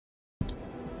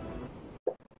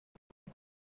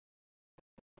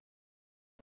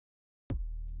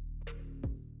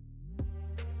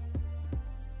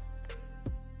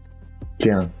这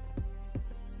样。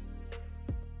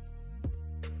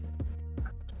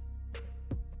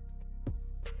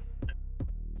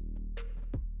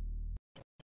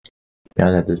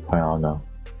Because at this point, I don't know.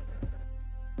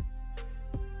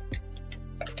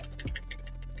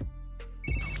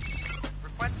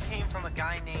 Request came from a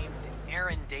guy named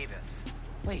Aaron Davis.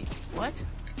 Wait, what?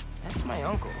 That's my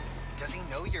uncle. Does he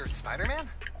know you're Spider-Man?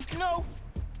 No!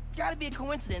 Gotta be a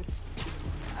coincidence.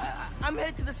 I'm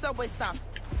headed to the subway stop.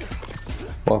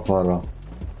 What photo?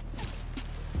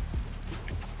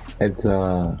 It's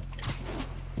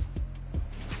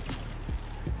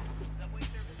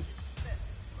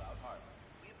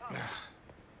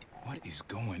What is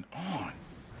going on?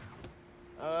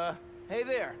 Hey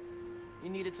there. You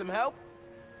needed some help?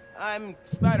 I'm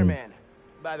Spider-Man,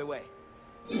 by the way.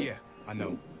 Yeah, I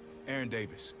know. Aaron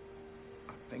Davis.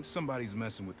 I think somebody's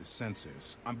messing with the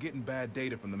sensors. I'm getting bad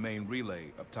data from the main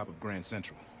relay up top of Grand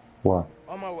Central. what?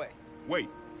 On my way. Wait!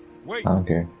 I don't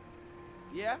care.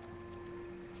 Yeah?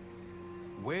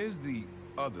 Where's the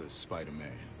other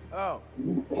Spider-Man? Oh,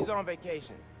 he's on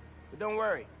vacation. But don't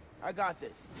worry, I got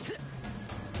this.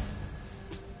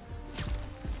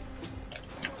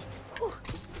 Whew,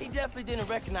 he definitely didn't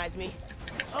recognize me.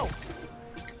 Oh,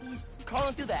 he's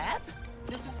calling through the app?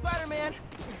 This is Spider-Man.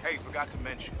 Hey, forgot to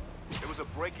mention. There was a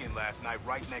break-in last night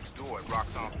right next door at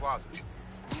Roxxon Plaza.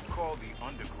 It's called the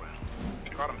Underground.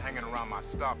 Caught him hanging around my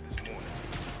stop this morning.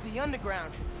 The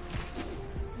Underground.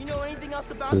 You know anything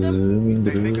else about them?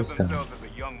 They think of themselves as a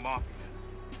young mafia.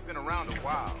 Been around a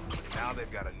while, but now they've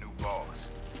got a new boss.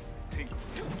 Tinkerer.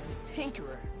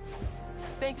 Tinkerer.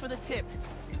 Thanks for the tip.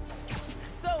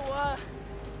 So,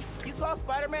 you call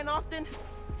Spider-Man often?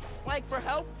 Like, for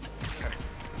help?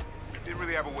 Didn't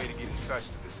really have a way to get in touch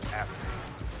to this app.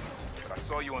 But I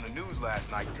saw you on the news last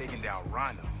night taking down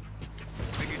Rhino.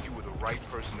 Figured you were the right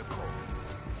person to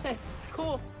call.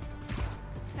 Cool.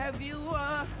 Have you,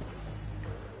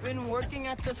 been working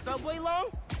at the subway long?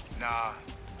 Nah,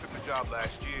 took the job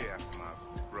last year after my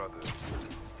brother.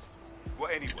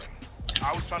 Well, anyway,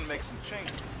 I was trying to make some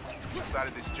changes.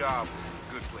 Decided this job was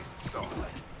a good place to start.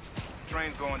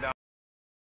 Train's going down.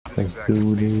 Let's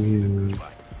do this.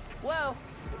 Well,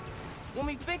 when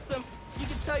we fix them, you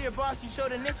can tell your boss you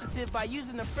showed initiative by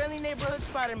using the Friendly Neighborhood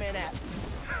Spider-Man app.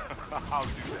 I'll do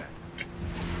that.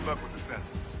 Good luck with the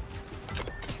sensors.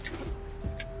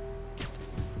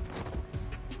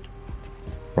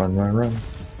 Run.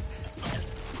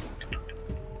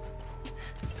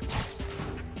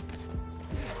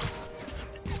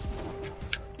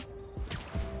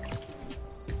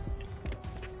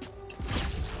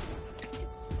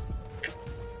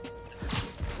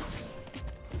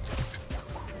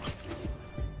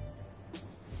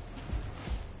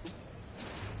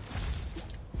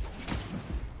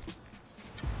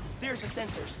 There's the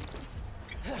sensors.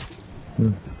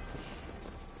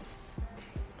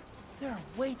 There are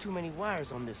way too many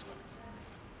wires on this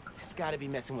one. It's gotta be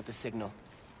messing with the signal.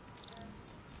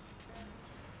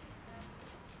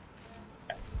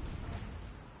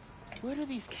 Where do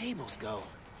these cables go?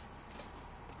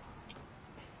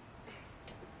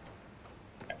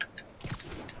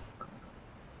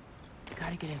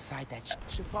 Gotta get inside that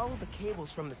should follow the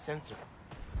cables from the sensor.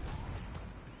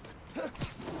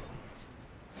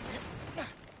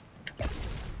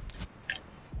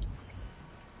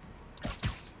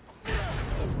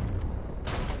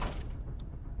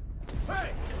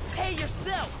 Hey,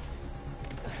 yourself!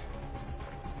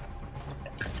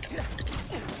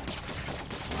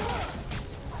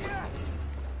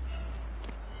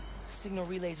 Signal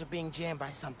relays are being jammed by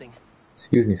something.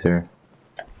 Excuse me, sir.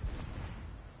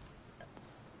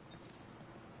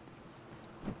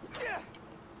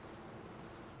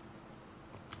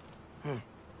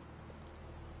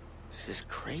 This is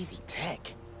crazy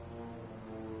tech.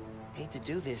 Hate to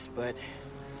do this, but...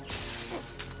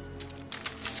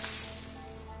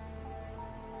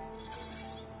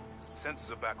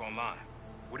 Sensors are back online.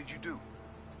 What did you do?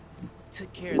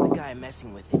 Took care of the guy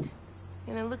messing with it.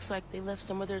 And it looks like they left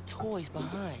some of their toys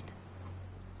behind.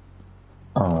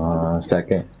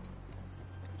 Second.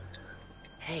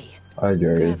 Hey, Oh, I'm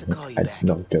there gonna it have is. to call you back.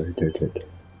 No, there.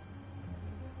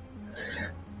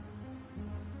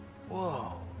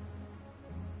 Whoa.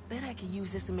 Bet I could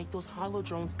use this to make those hollow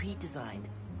drones Pete designed.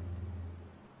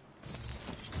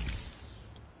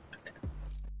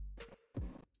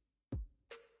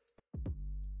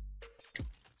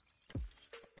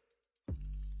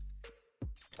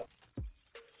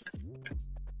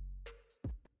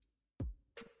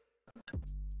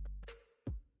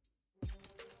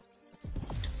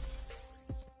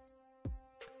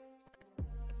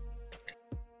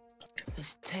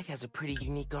 This tech has a pretty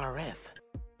unique RF.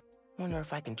 Wonder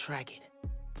if I can track it.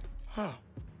 Huh.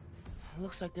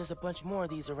 Looks like there's a bunch more of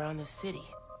these around the city.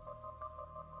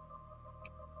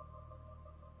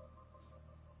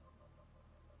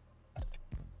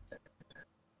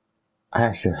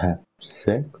 I should have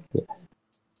 6. Yeah.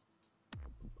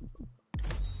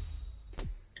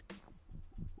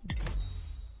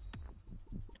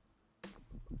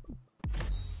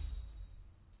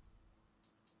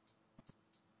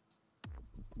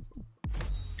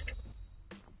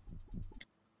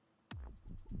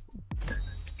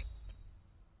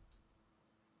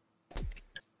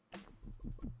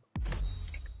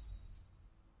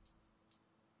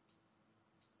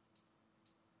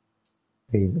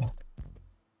 There you go.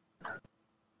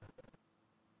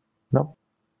 Nope.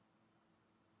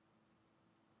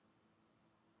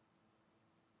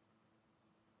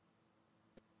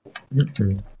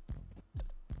 Mm-mm.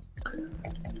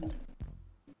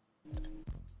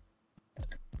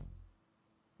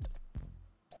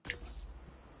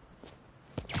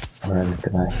 Alright,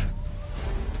 goodbye.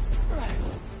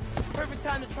 Perfect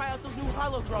time to try out those new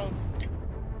holo drones.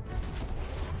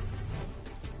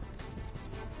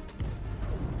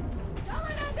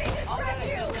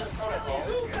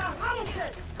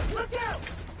 Look out!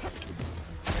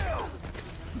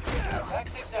 Attack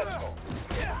successful.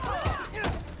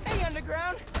 Hey,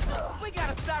 Underground! We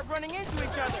gotta stop running into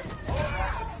each other!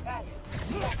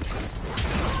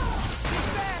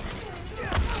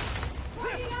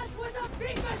 Fighting us was a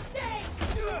big mistake!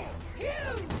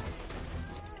 Huge!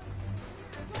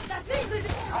 That thing's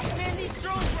a... Man, these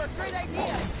drones were a great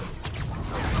idea!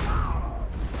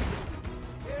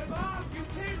 You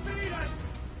can't beat us!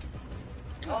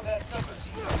 Combat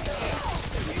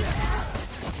subroutine.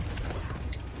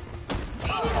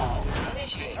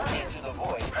 Initiate into the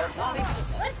void of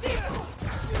non-existence. Let's see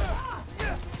it!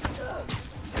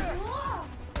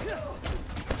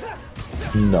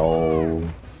 No.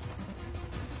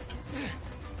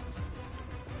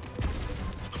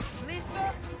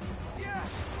 Listo?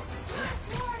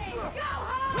 Warning! Go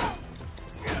home!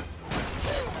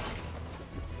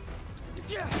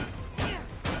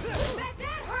 Bet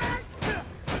that hurt!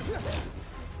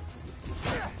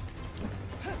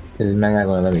 Is this man not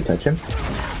gonna let me touch him?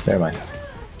 Never mind.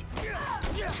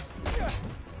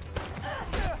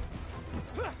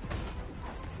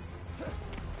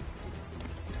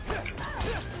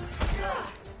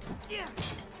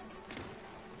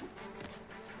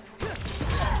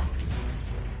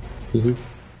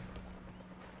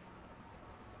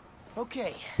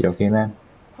 Okay, You okay, man?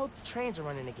 hope the trains are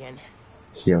running again.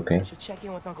 She okay? Should check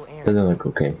in with Uncle Aaron. Doesn't look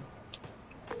okay.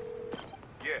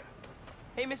 Yeah,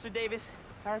 Hey, Mr. Davis,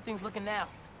 how are things looking now?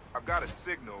 I've got a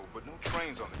signal, but no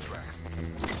trains on the tracks.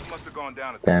 Must have gone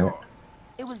down at the Damn it. car.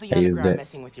 It was the I used Underground it.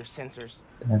 messing with your sensors.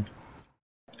 Damn.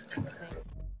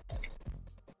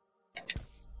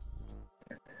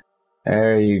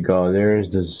 There you go.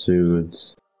 There's the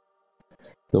suits.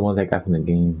 The ones I got from the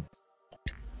game.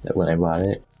 That when I bought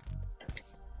it.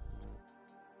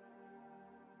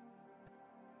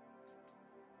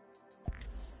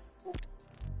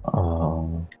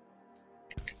 Oh.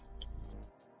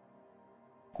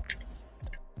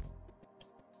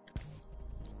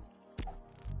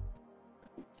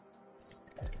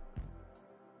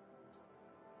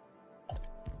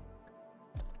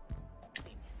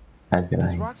 That's good.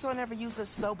 Does Roxxon ever use a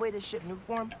subway to ship new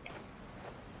form?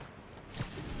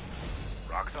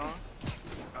 Roxxon?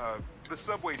 The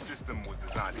subway system was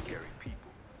designed to carry people,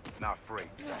 not freight.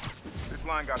 This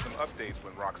line got some updates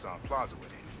when Roxxon Plaza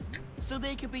went in. So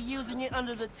they could be using it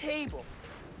under the table.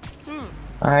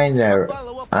 I never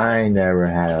Follow up on it.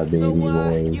 had a baby So,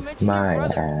 boy. you mentioned My your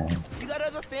brother. ass. You got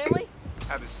other family?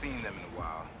 Haven't seen them in a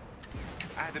while.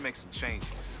 I had to make some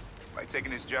changes, like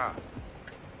taking this job.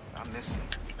 I miss him,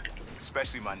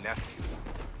 especially my nephew.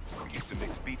 We used to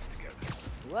mix beats together.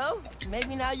 Well,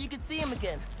 maybe now you can see him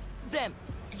again. Them,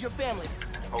 your family.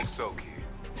 Hope so, kid.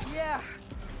 Yeah.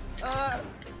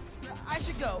 I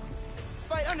should go.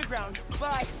 Fight Underground.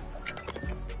 Bye.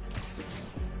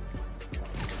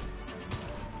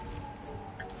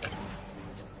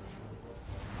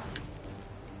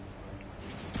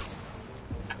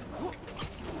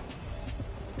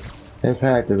 It's probably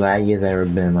like the laggiest I've ever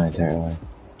been in my entire life.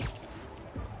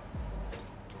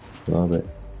 Love it.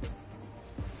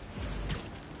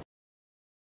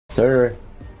 Sir,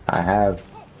 I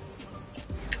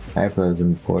played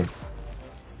them before.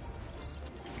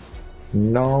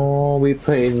 No, we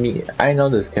played me. I know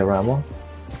this kid, Ramo.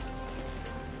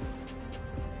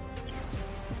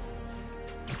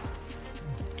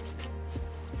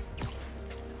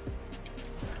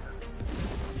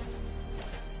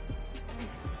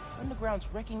 Underground's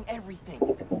wrecking everything.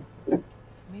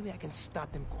 Maybe I can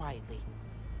stop them quietly.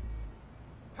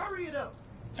 Hurry it up.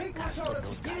 Tinker Gotta told split us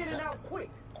those to get guys in and up. out quick.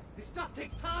 This stuff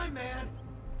takes time, man.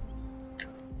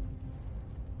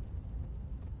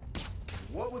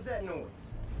 What was that noise?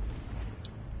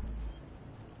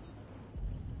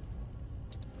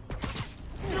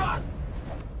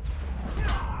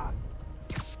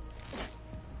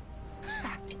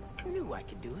 Knew I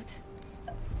could do it.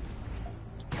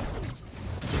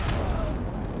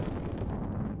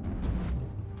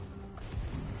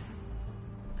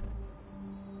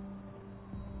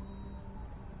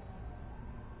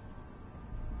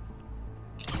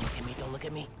 Don't look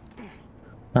at me.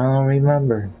 I don't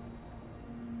remember.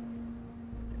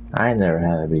 I never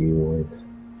had a big voice.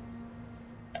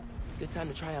 Good time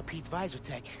to try out Pete's visor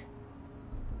tech.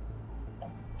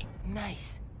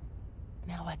 Nice.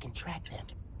 Now I can track them.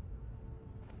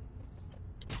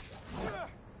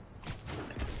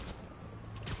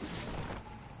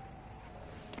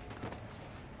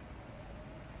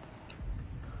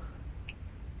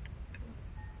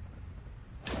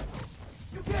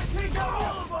 You can't take out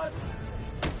all of us.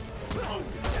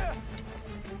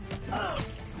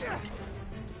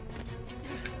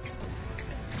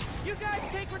 You guys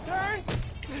take return?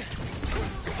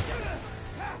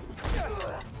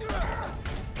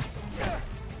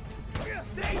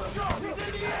 Stay strong. He's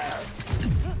in the air.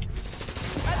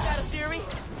 I've got a theory.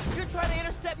 You're trying to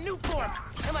intercept Newform.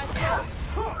 Am I so?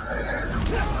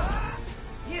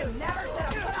 You never should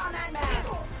have put on that mask.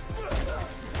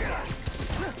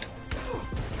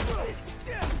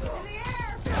 In the air.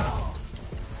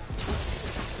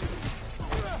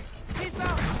 Peace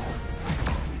out.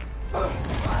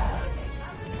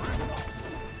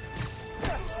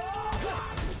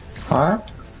 Huh?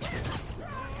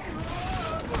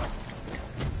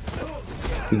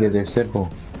 Because they're simple.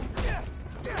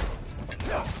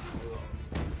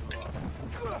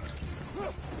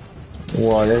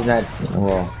 Well, there's not.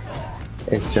 Well,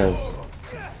 it's just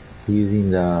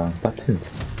using the buttons.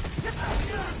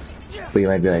 But you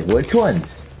might be like, which ones?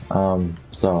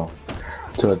 So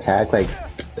to attack,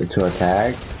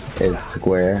 is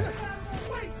square.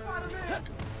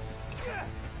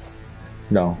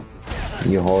 No,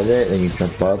 you hold it and you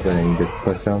jump up and then you just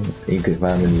push them. You can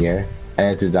find them in the air.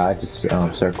 And to dodge, just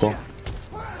circle.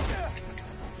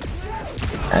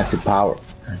 And to power.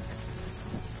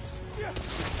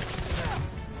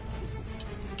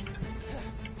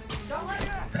 Don't let it.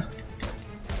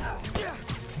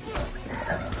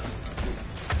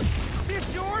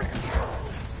 This yours?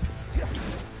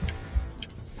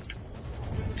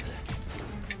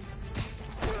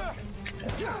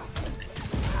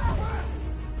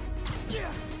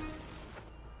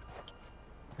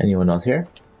 Anyone else here?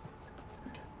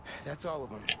 That's all of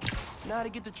them. Now to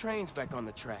get the trains back on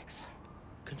the tracks.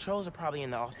 Controls are probably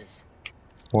in the office.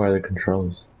 Where are the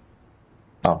controls?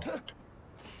 Oh.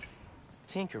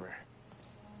 Tinkerer.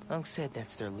 Unc said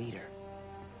that's their leader.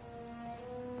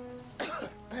 Oh,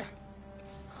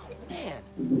 man.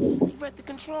 He read the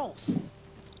controls.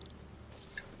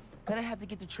 Gonna have to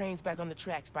get the trains back on the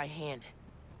tracks by hand.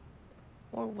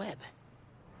 Or web.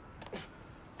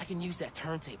 I can use that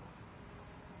turntable.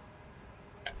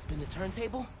 Spin the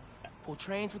turntable, pull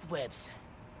trains with webs.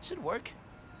 Should work.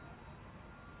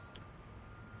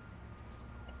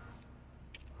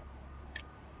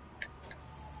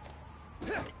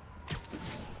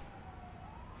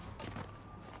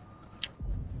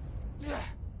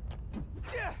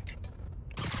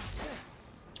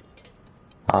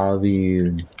 All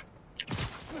the.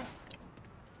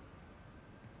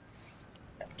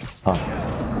 Oh.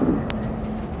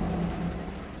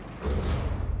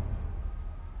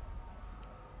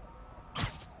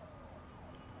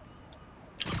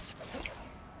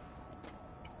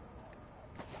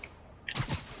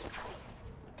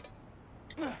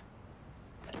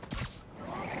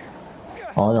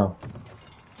 Oh no.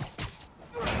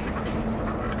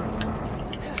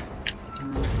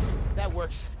 That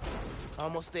works.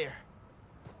 Almost there.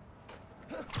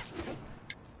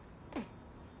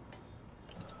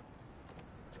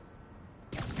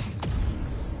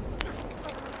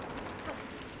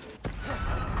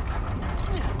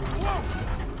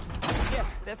 Yeah,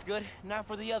 that's good. Now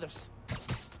for the others.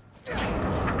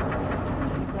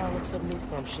 Brown looks up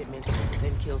Newform shipments,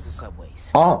 then kills the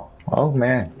subways. Oh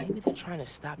man. Maybe they're trying to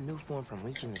stop Newform from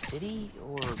reaching the city,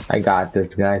 or... I got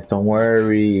this, guys. Don't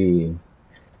worry.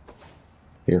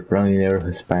 Your friendly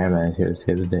neighborhood Spider-Man is here to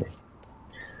save the day.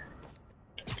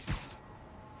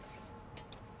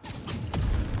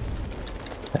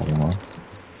 That one.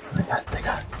 I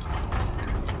got it.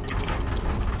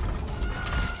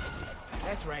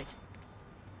 That's right.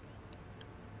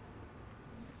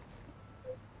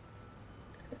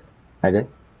 I did?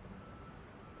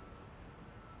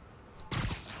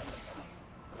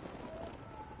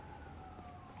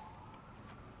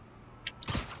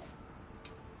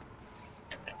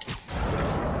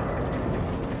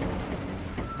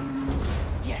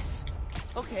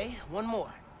 Okay, one more.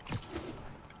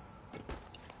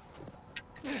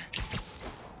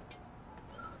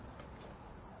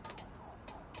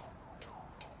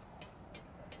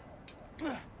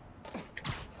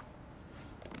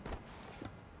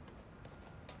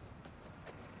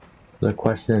 The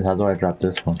question is, how do I drop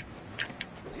this one?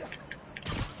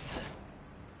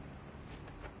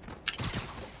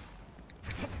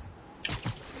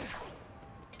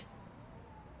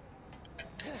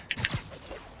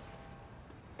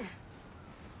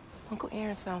 Uncle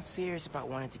Aaron sounds serious about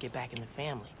wanting to get back in the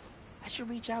family. I should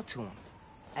reach out to him.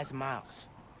 As Miles.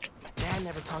 My dad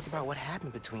never talked about what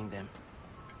happened between them.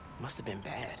 Must have been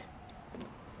bad.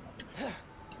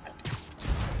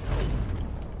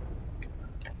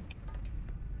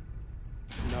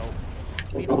 No.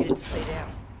 Maybe get it to stay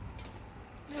down.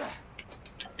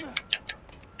 It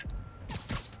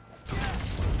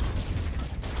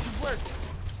worked.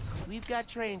 We've got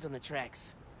trains on the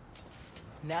tracks.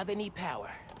 Now they need power.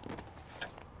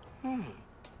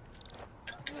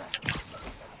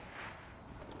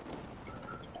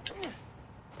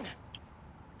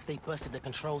 They busted the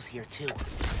controls here too,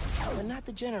 but not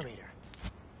the generator.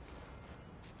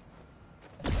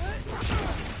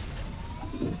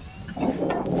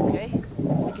 Okay,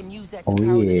 we can use that to Oh,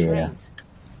 power the yeah. trains.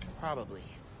 Probably.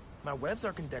 My webs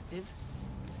are conductive.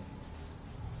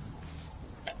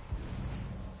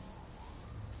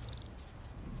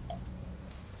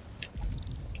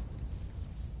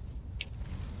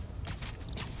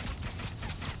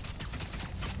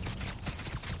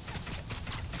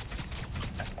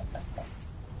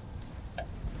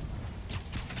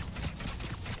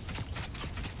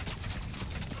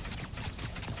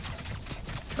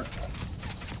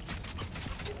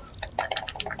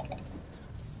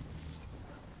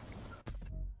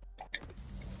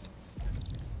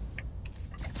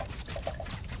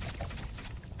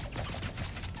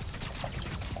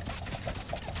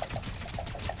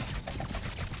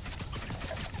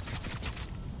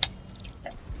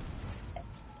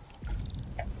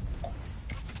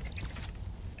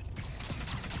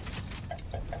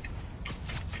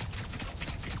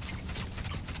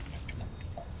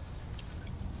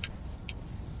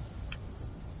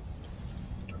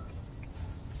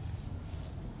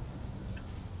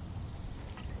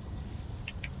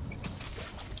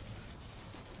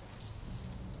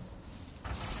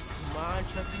 Come on,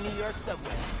 trust the New York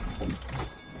subway.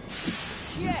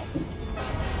 Yes!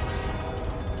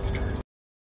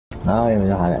 I don't even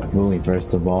know how that's moving,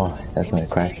 first of all. That's Hey, when it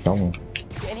Mr. crashed Davis. on me.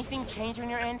 Did anything change on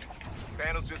your end?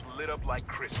 Panels just lit up like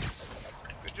Christmas.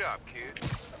 Good job, kid.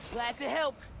 Glad to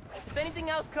help. If anything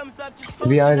else comes up, just To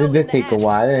be post honest, a it note did in the take a app.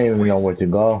 while. I didn't even know where to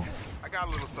go. I got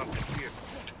a little something here.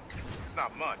 It's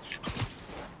not much.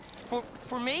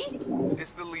 For me?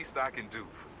 It's the least I can do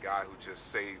for the guy who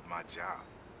just saved my job.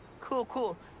 Cool,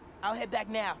 cool. I'll head back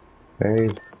now.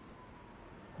 There's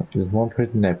one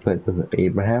person that played with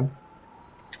Abraham.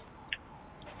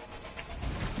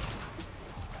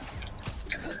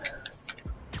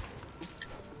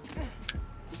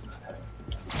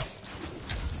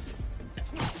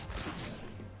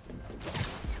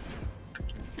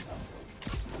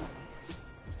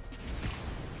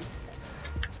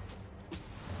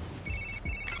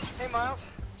 Hey, Miles.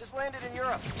 Just landed in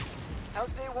Europe.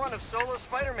 How's day one of solo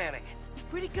Spider-Manning?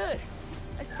 Pretty good.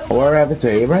 I still What happened to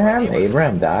Abraham?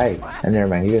 Abraham died. And never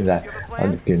mind, he didn't die.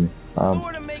 I'm just kidding.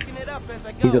 Sort of making it up as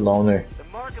I go. He's a loner. The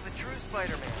mark of a true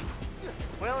Spider-Man.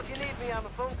 Well, if you need me, I'm a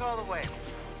phone call away.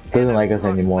 Doesn't like us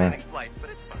anymore. Cross-Atlantic flight, but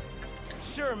it's fine.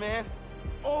 Sure, man.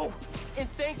 Oh, and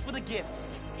thanks for the gift.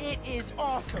 It is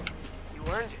awesome. You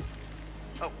earned it.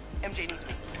 Oh, MJ needs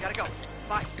me. Gotta go.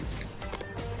 Bye.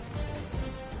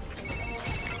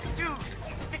 Dude,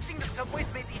 fixing the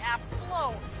subways made the app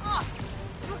blow up.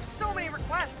 You have so many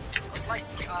requests. Like,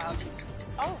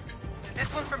 oh,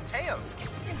 this one's from Teos.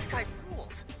 That guy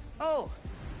rules. Oh,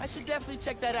 I should definitely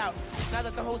check that out. Now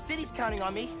that the whole city's counting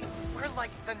on me. We're like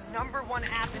the #1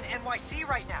 app in NYC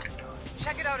right now.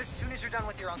 Check it out as soon as you're done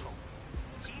with your uncle.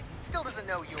 He still doesn't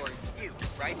know you're you,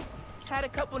 right? Had a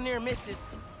couple near misses,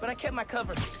 but I kept my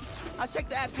cover. I'll check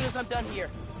the app as soon as I'm done here.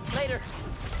 Later.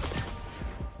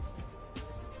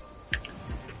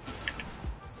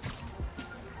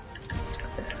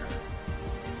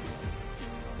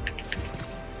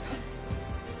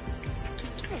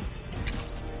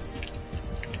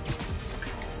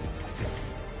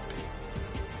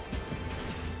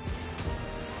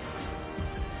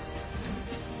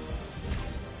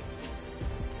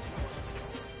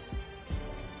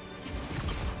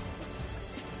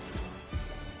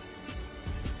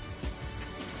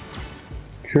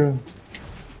 True.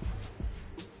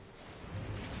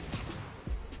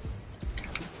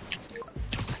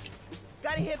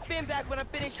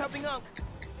 helping Unc.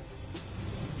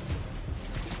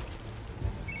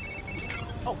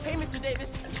 Oh, hey, Mr.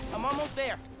 Davis. I'm almost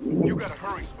there. You gotta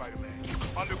hurry, Spider-Man.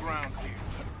 Underground's here.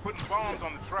 Putting bombs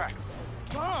on the tracks.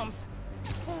 Bombs?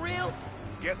 For real?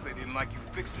 Guess they didn't like you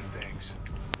fixing things.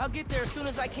 I'll get there as soon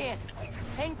as I can.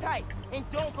 Hang tight and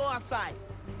don't go outside.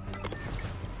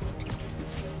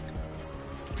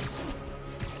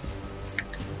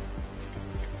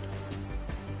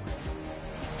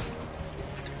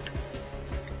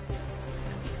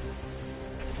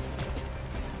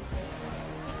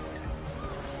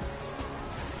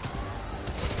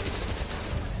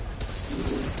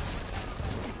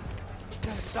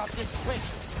 Gotta stop this quick.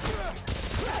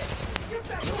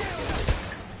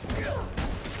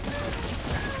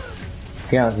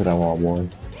 Yeah, that's what I want, boys.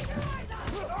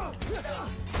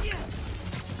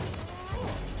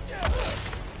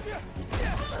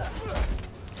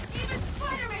 Even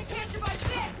Spider-Man can't survive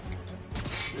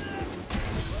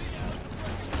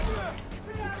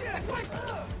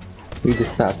this! We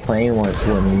just stopped playing once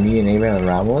when me and Abraham and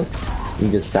Ramos. We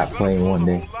just stopped playing one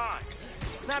day.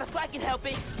 Not if I can help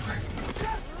it.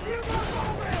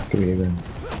 Give me the gun.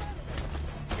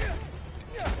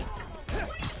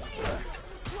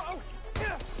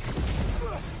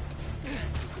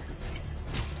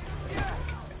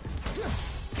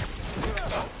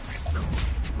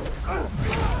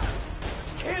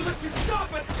 Can't let you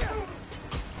stop it!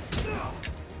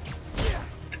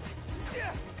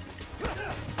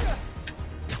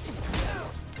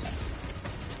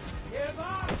 Give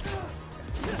up!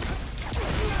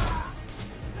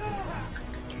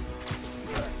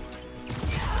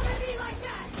 Never be like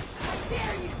that! I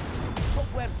dare you!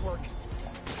 Hope webs work.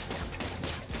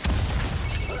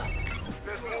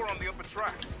 There's more on the upper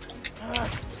tracks.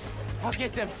 I'll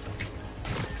get them.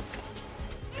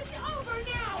 It's over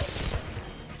now!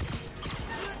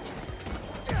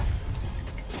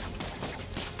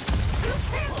 You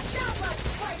can't stop us,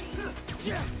 Spidey!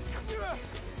 You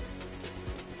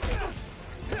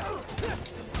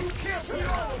can't beat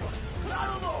all of us! I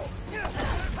don't know!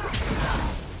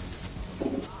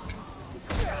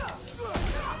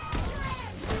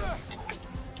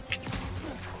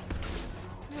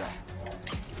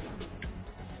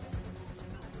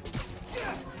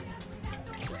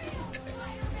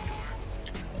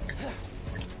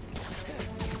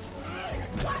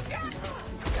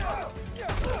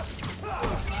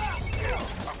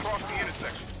 Across the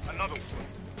intersection. Another one.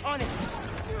 On it.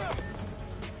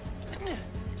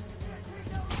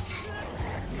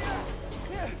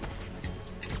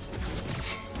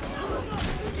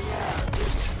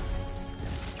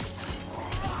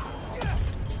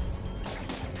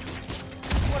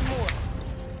 One more.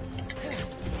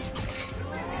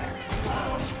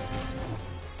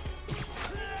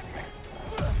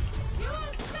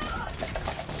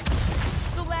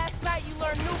 So last night you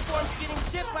learned new forms getting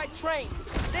shipped by train.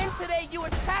 Then today you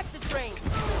attacked the train.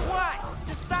 Why?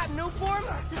 To stop new form?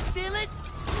 To steal it?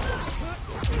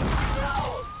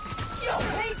 No! You'll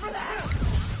pay for that!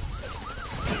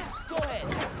 Go ahead.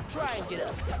 Try and get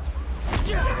up.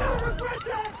 You're gonna regret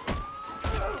that!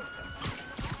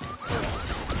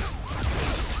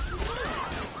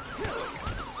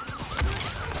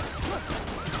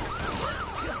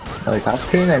 Oh, the cops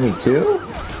shooting at me too?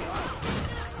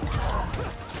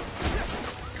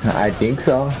 I think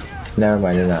so. Never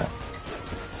mind, they're not.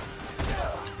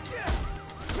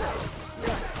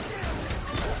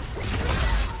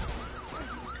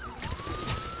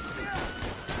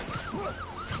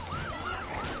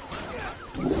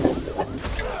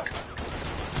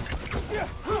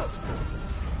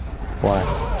 Why?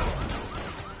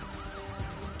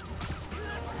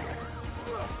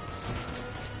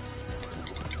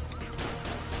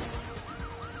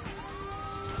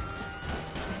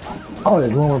 Oh,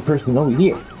 there's one more person over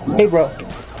here. Hey, bro.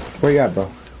 Where you at,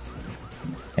 bro?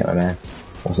 Hey, my man.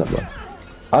 What's up, bro?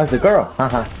 Oh, it's a girl.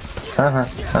 Haha. Haha.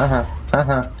 Haha.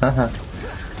 Haha. Haha.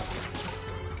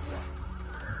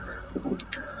 You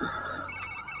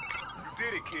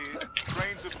did it, kid.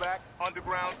 Trains are back.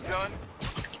 Underground's done. You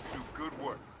do good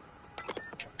work.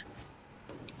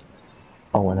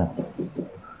 Oh, what up? The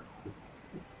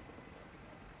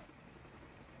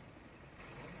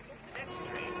next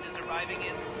train is arriving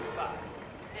in 5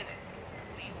 minutes.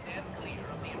 Please stand clear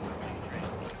of the approaching train.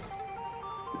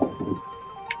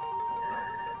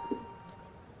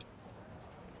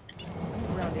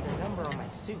 I'm rounding a number on my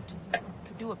suit.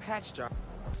 Could do a patch job.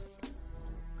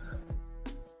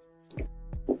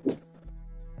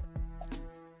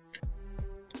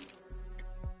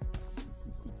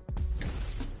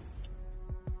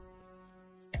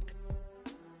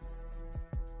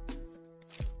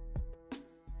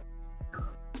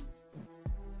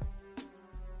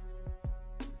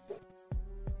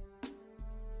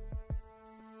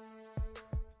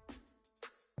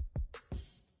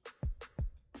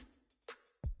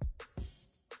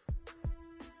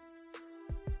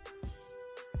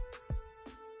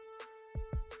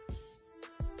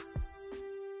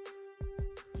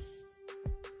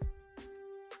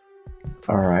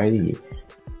 Alrighty.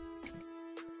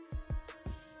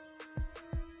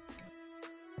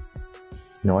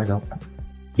 No, I don't.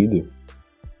 You do.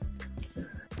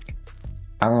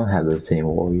 I don't have the same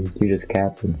warriors. You're just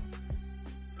captain.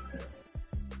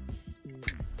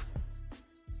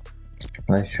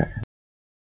 Let's try.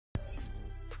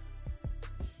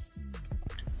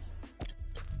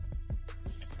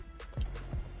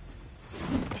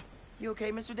 You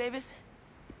okay, Mr. Davis?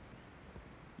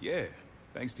 Yeah,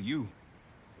 thanks to you.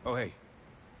 Oh, hey,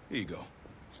 here you go.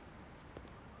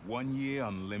 1 year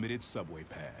unlimited subway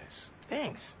pass.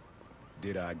 Thanks.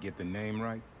 Did I get the name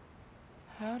right?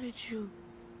 How did you...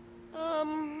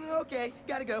 okay,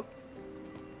 gotta go.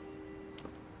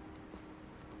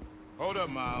 Hold up,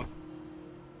 Miles.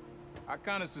 I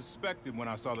kinda suspected when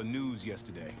I saw the news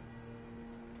yesterday.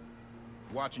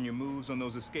 Watching your moves on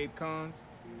those escape cons,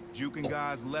 juking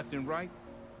guys left and right,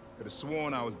 could have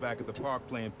sworn I was back at the park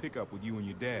playing pickup with you and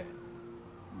your dad.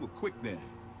 You were quick then.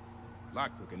 A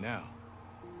lot quicker now.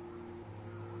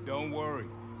 Don't worry,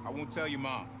 I won't tell your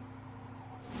mom.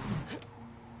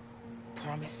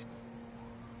 Promise?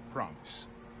 Promise.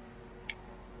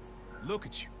 Look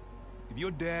at you. If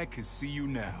your dad could see you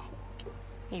now...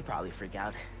 He'd probably freak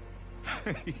out.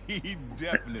 He'd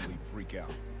definitely freak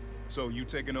out. So you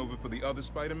taking over for the other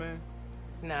Spider-Man?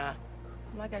 Nah.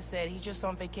 Like I said, he's just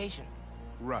on vacation.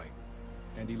 Right.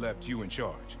 And he left you in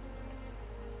charge.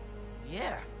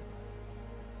 Yeah.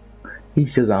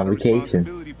 He's just on A vacation.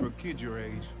 responsibility for a kid your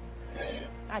age.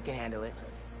 I can handle it.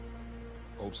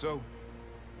 Hope so.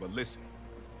 But listen,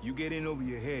 you get in over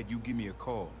your head, you give me a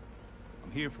call.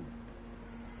 I'm here for you.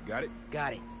 Got it?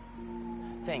 Got it.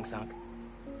 Thanks, Unc.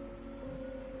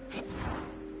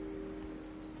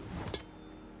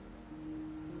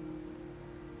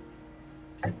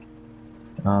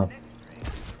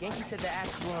 Genki said the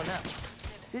act's blowing up.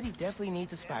 The city definitely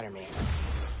needs a Spider-Man.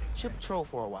 Should patrol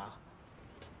for a while.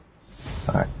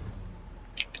 Alright.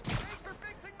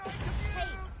 Hey,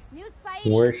 new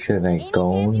Spidey. Where should I Any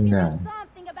go chance you can do now?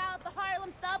 something about the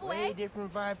Harlem subway? Way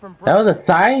different vibe from That was a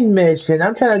side mission.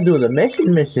 I'm trying to do the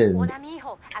mission. Hola,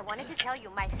 mijo. I wanted to tell you,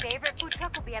 my favorite food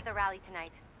truck will be at the rally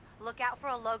tonight. Look out for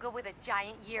a logo with a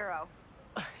giant gyro.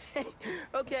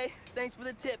 Okay, thanks for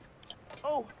the tip.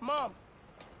 Oh, Mom,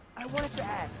 I wanted to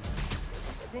ask,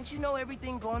 since you know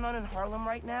everything going on in Harlem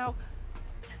right now,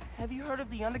 have you heard of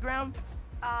the Underground?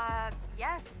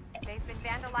 Yes. They've been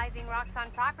vandalizing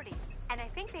Roxxon property, and I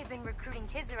think they've been recruiting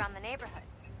kids around the neighborhood.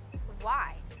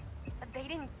 Why? They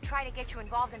didn't try to get you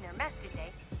involved in their mess, did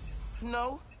they?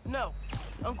 No.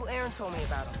 Uncle Aaron told me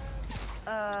about him.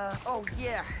 Oh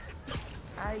yeah.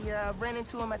 I ran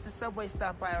into him at the subway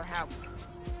stop by our house.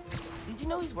 Did you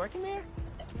know he's working there?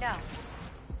 No.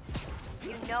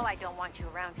 You know I don't want you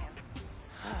around him.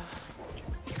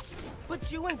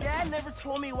 But you and Dad never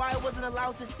told me why I wasn't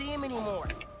allowed to see him anymore.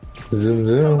 Zoom He used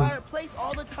to come zoom. by our place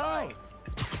all the time.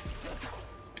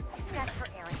 That's for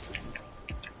Aaron to explain.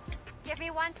 Give me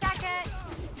 1 second.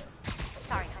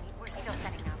 Sorry, honey. We're still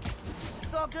setting up.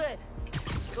 It's all good.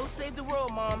 Go save the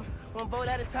world, Mom. One vote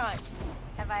at a time.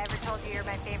 Have I ever told you you're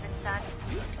my favorite son?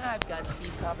 I've got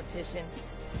Steve competition.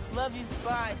 Love you.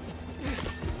 Bye.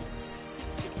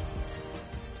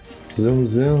 Zoom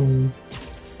zoom.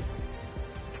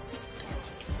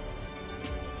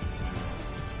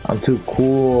 I'm too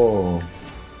cool.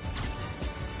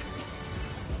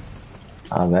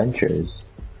 Adventures.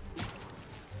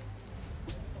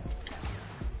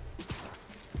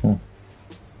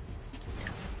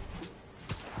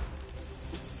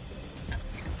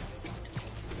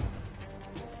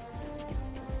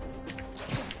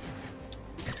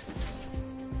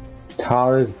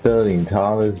 Tallest building,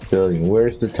 tallest building.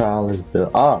 Where's the tallest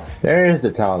building? Oh, there is the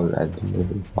tallest.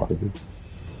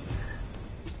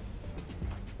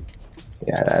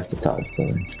 Yeah, that's the tallest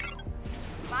building.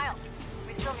 Miles,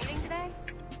 we still meeting today?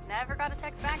 Never got a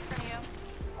text back from you.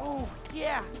 Oh,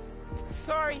 yeah.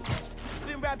 Sorry.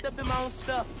 Been wrapped up in my own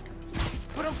stuff.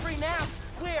 But I'm free now.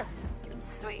 Where?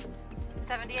 Sweet.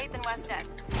 78th and West End.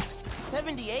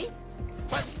 78th?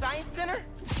 By the Science Center?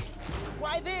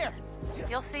 Why there?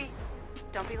 You'll see.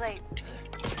 Don't be late.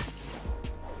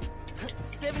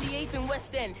 78th and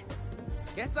West End.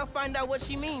 Guess I'll find out what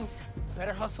she means.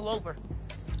 Better hustle over.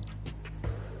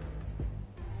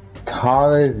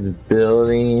 Tallest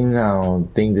building. I don't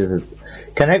think this is.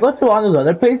 Can I go to all those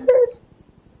other places?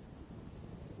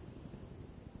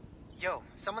 Yo,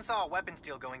 someone saw a weapons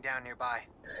deal going down nearby.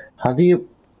 How do you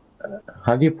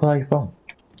pull out your phone?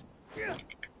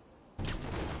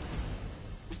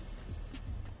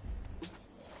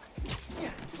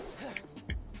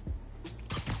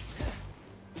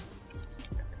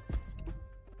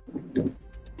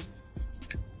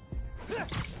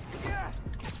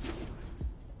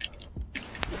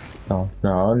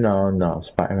 No, no, no.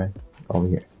 Spider-Man. Over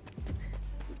here.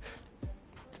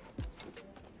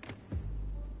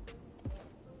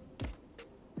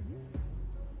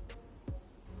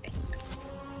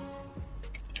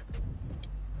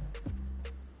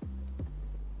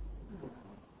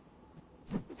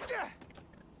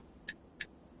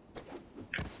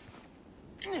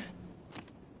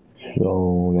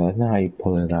 So that's not how you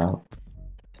pull it out.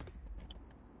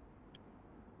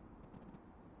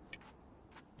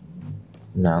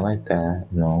 Not like that,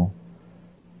 no.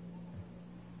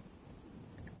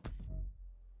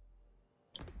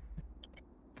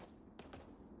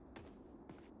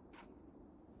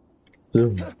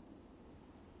 Zoom.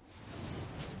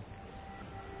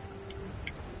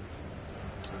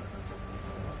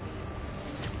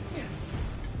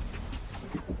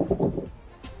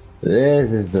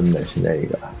 This is the mission. There you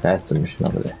go. That's the mission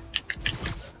over there.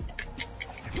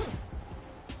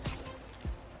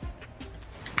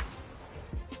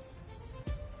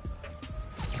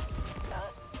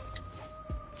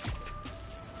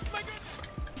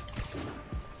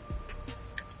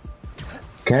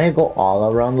 Can I go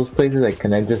all around those places? Like,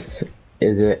 can I just...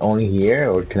 Is it only here,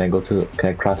 or can I go to... Can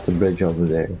I cross the bridge over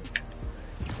there?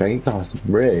 If I can cross the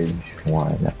bridge,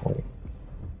 why not? Wait.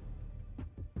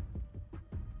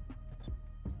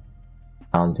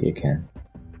 I don't think you can.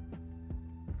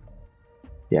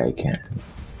 Yeah, you can.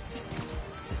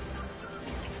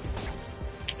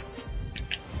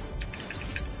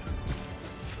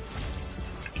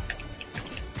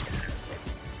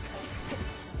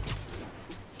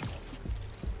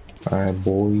 Alright,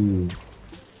 boy.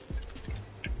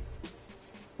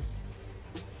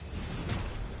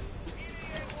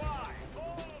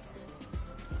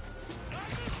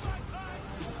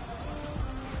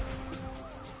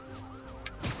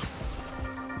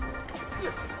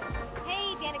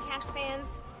 Hey, Danicast fans.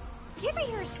 Do you ever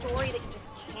hear a story that you just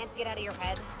can't get out of your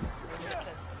head? Maybe it's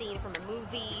a scene from a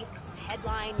movie, a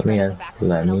headline, you read in the back of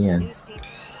someone else's newspaper.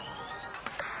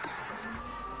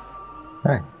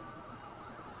 Hi.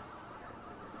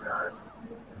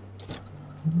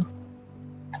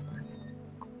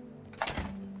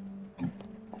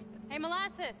 Hey,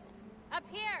 Molasses! Up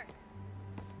here!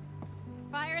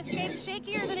 Fire escape's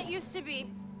shakier than it used to be.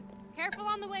 Careful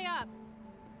on the way up.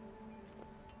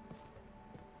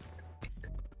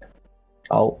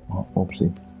 Oh,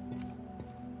 oopsie.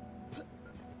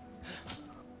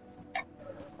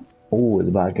 Oh, it's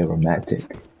about to get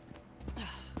romantic.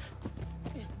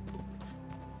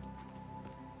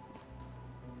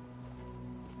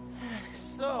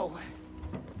 So,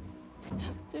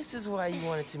 this is why you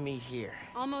wanted to meet here.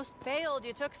 Almost bailed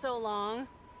you took so long.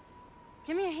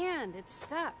 Give me a hand, it's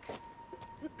stuck.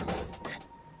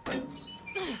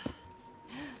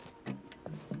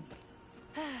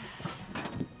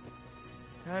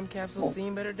 Time capsule's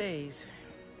seen better days.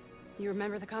 You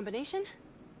remember the combination?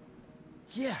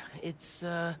 Yeah, it's,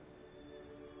 man,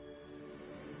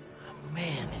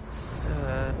 it's,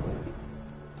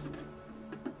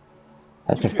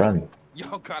 That's a friend.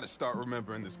 Y'all gotta start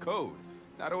remembering this code.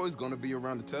 Not always gonna be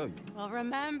around to tell you. We'll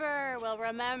remember. We'll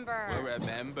remember.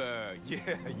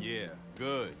 Yeah.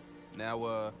 Good. Now,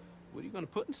 what are you gonna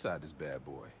put inside this bad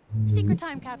boy? Secret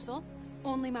time capsule.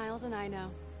 Only Miles and I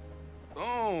know.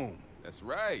 Boom. That's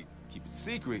right. Keep it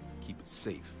secret. Keep it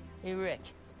safe. Hey, Rick,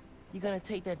 you gonna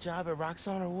take that job at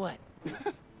Roxxon or what?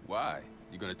 Why?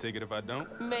 You gonna take it if I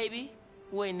don't? Maybe.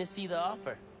 Waiting to see the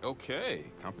offer. Okay.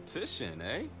 Competition,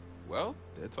 eh? Well,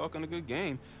 they're talking a good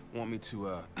game. Want me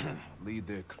to, lead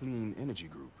their clean energy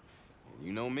group. And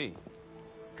you know me.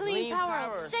 Clean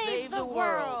power, save the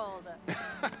world.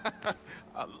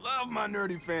 I love my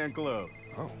nerdy fan club.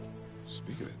 Oh,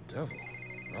 speaking of the devil,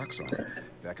 Roxxon.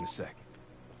 Back in a sec.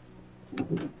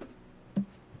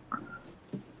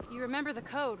 You remember the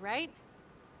code, right?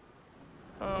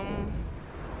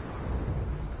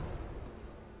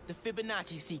 The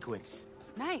Fibonacci sequence.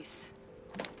 Nice.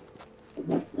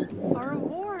 Our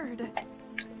reward.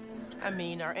 I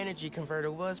mean, our energy converter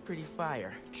was pretty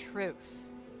fire. Truth.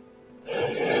 You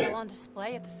think it's still on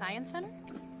display at the Science Center?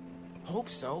 Hope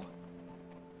so.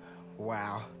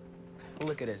 Wow.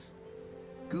 Look at this.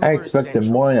 I expected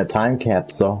more in a time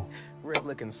capsule. Rick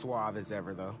looking suave as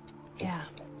ever, though. Yeah.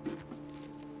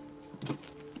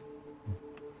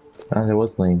 It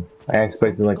was lame. I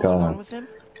expected like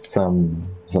some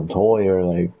toy or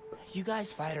like You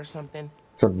guys fight or something?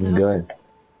 something good.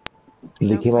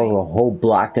 They came up with a whole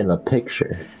block in a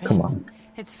picture. Come on.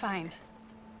 It's fine.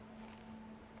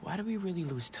 Why do we really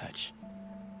lose touch?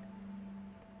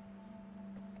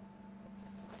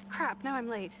 Crap, now I'm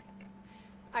late.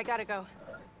 I gotta go.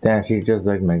 Damn, she's just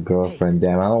like my girlfriend.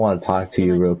 Damn, I don't want to talk to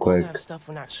you real We quick. have stuff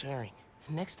we're not sharing.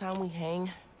 next time we hang,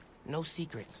 no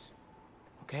secrets.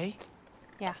 Okay?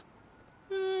 Yeah.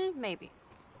 Maybe.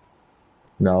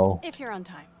 No. If you're on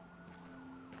time.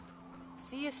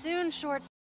 See you soon, shorts.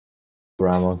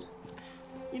 Ramos.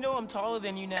 You know I'm taller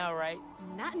than you now, right?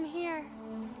 Not in here.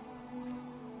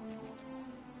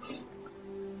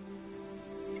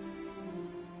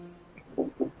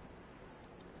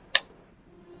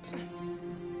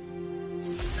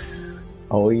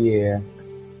 Oh yeah.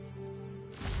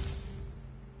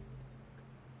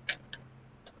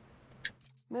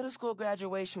 Middle school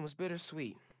graduation was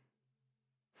bittersweet.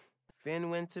 Finn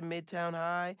went to Midtown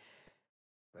High,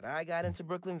 but I got into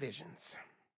Brooklyn Visions.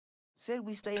 Said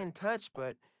we stay in touch,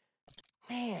 but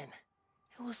man,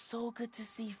 it was so good to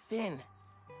see Finn.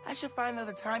 I should find the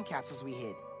other time capsules we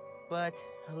hid. But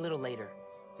a little later.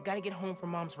 I gotta get home from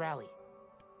Mom's rally.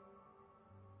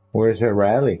 Where's her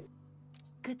rally?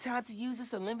 Good time to use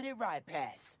this unlimited ride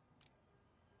pass.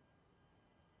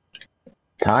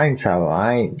 Time travel.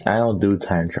 I don't do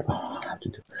time travel. Oh, I have to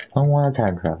do. I don't want to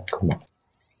time travel. Come on.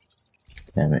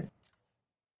 Damn it.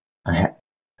 I have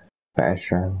fast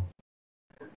travel.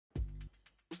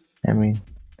 I mean,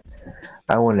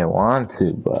 I wouldn't want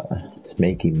to, but it's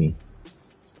making me.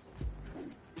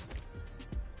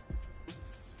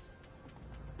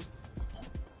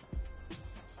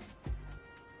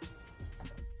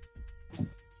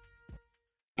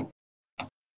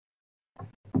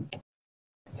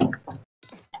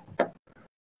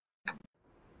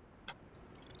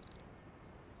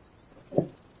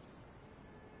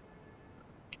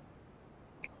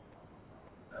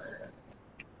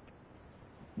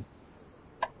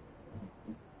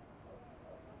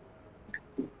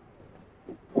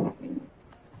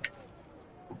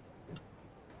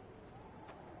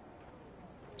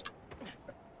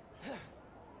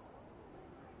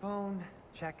 Phone,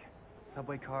 check.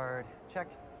 Subway card, check.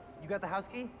 You got the house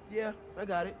key? Yeah, I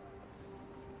got it.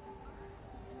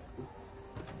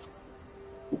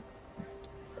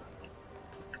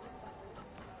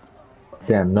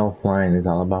 Damn, no flying is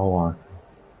all about walking.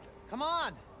 Come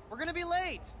on! We're gonna be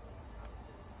late!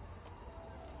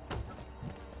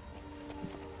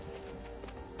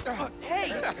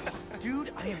 Hey!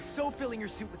 Dude, I am so filling your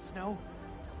suit with snow.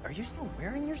 Are you still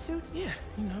wearing your suit? Yeah,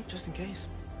 you know, just in case.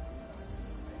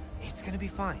 It's gonna be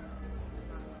fine.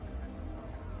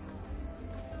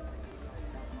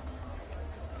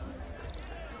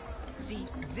 See,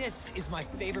 this is my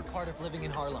favorite part of living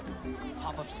in Harlem.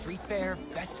 Pop-up street fair,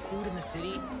 best food in the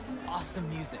city, awesome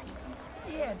music.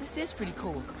 Yeah, this is pretty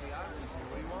cool.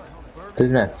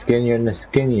 Isn't that skinnier and the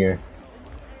skinnier?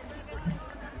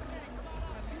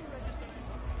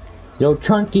 Yo,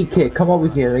 chunky kid, come over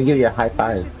here. Let me give you a high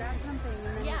five.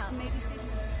 Yeah, maybe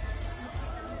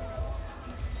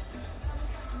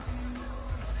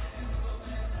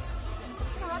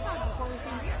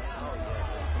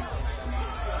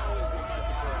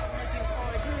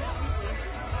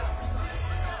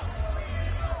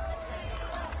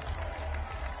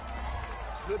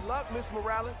Good luck, Miss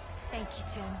Morales. Thank you,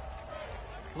 Tim.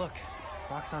 Look,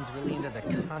 Roxxon's really into the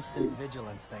constant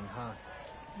vigilance thing, huh?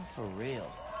 For real.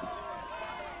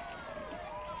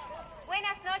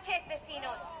 Buenas noches,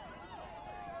 vecinos.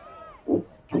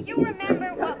 Do you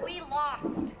remember what we lost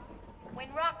when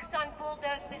Roxxon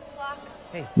bulldozed this block?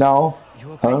 Hey, No.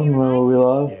 you I okay? don't remember what we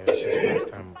love. Yeah, it's just last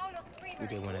time we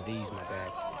did one of these, my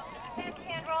bad. Best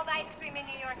hand-rolled ice cream in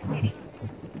New York City.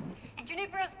 And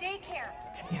Junipero's daycare.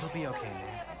 It'll be okay,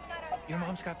 man. Your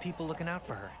mom's got people looking out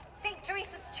for her. St.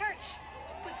 Teresa's Church,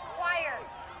 whose choir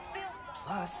built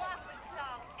Plus,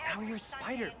 now you're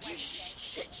Spider.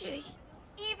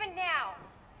 Even now,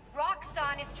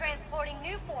 Roxxon is transporting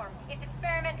Nuform, its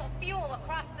experimental fuel,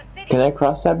 across the city. Can I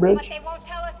cross that bridge? But they won't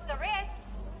tell us the risks.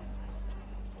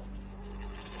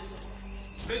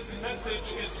 This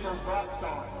message is from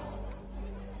Roxxon.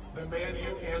 The man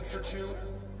you answer to,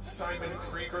 Simon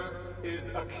Krieger, is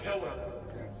a killer.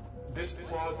 This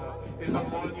plaza is a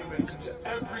monument to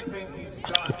everything he's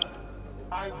done.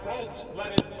 I won't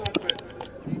let it open.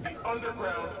 The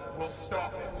underground will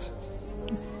stop it.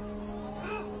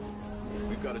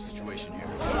 We've got a situation here.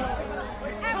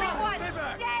 Everyone,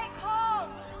 stay calm!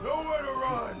 Nowhere to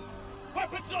run!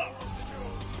 Weapons up!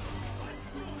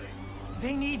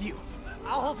 They need you.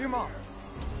 I'll help your mom.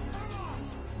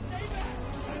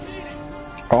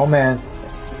 Oh man.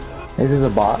 This is a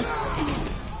boss.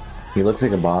 He looks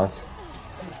like a boss.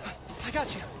 I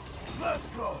got you. Let's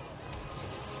go!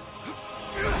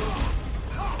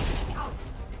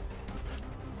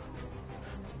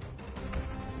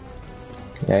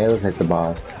 Yeah, he looks like the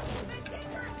boss.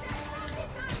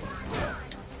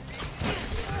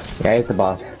 Yeah, he's the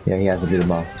boss. Yeah, he has to be the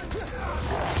boss.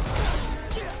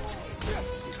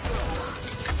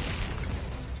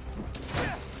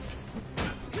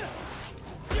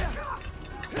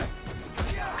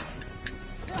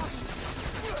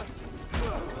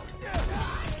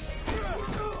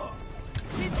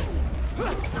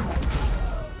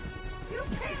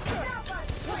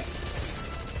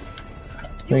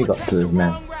 Let me go to this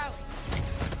man.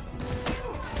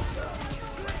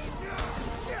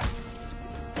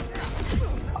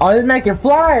 Oh, this man can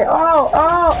fly! Oh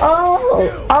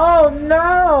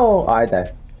no! I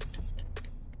died.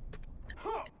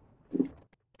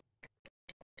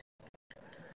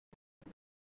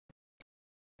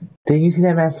 Did you see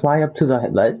that man fly up to the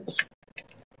ledge?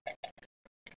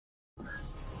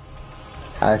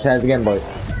 Try it again, boys.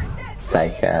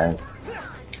 Like, Got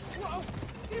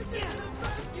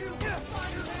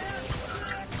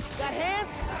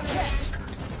hands?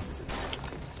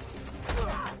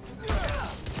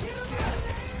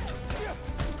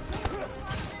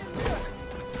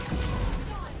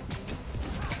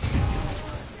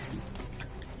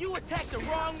 You attacked the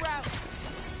wrong route.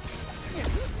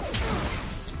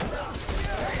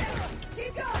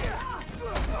 Keep going!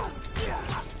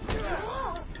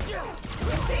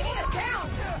 Taking us down!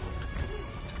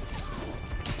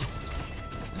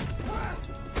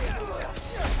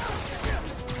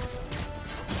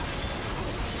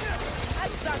 I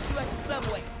stopped you at the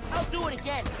subway. I'll do it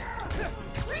again.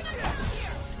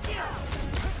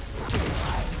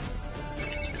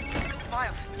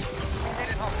 Miles, we made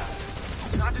it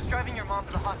home. Not just driving your mom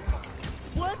to the hospital.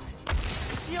 What?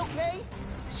 Is she okay?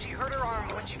 She hurt her arm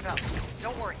when she fell.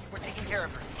 Don't worry, we're taking care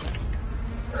of her.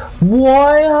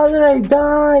 what? How did I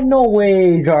die? No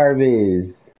way,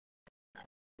 Jarvis.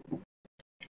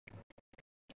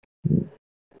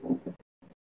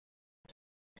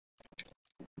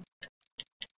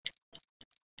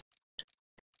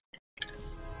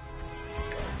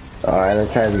 Alright,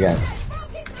 let's try it again.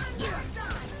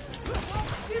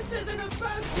 This isn't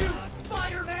about you,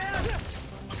 Spider-Man!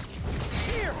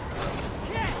 Here!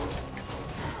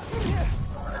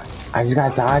 I just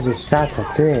gotta dodge the shots,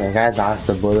 that's it. I gotta dodge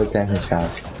the bullets and his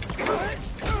shots.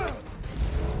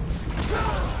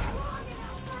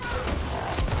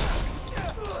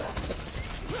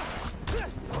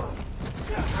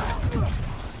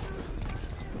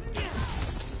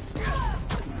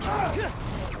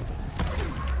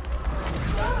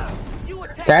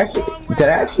 Did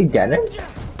I actually get it? I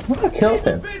think I killed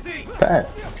him. Bet.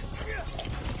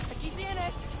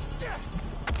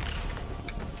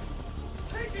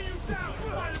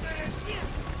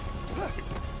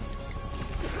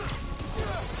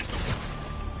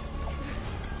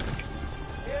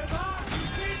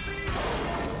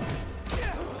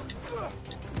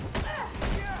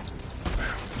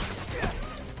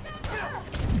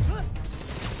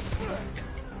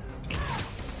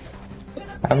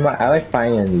 I like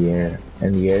flying in the air.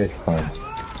 In the air is fun.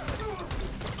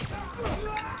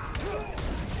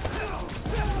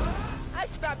 I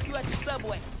stopped you at the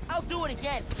subway. I'll do it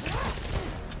again.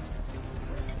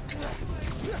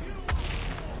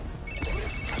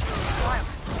 Miles,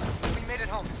 we made it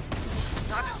home.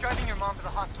 Not just driving your mom to the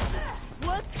hospital.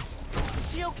 What?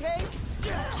 Is she okay?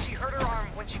 She hurt her arm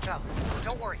when she fell.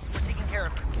 Don't worry, we're taking care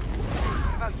of her.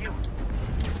 What about you?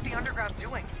 What's the underground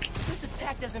doing? This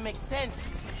attack doesn't make sense.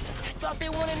 I thought they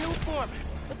wanted new form,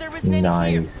 but there isn't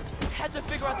any here. Had to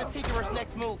figure out the Tinkerer's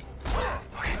next move.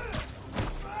 Okay.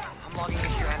 I'm logging into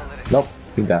your analytics. Nope,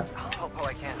 you got it. I'll help how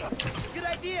I can. Good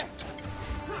idea.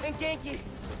 And Genki,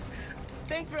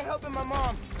 thanks for helping my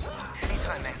mom.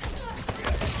 Anytime, man.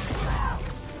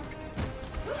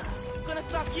 I'm gonna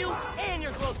stop you and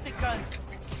your glow stick guns.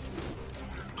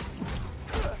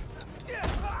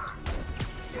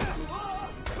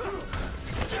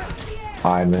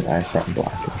 I start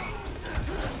blocking.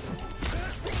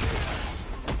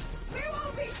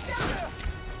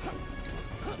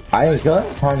 I didn't kill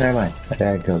him? Oh, never mind. I think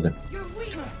I killed him.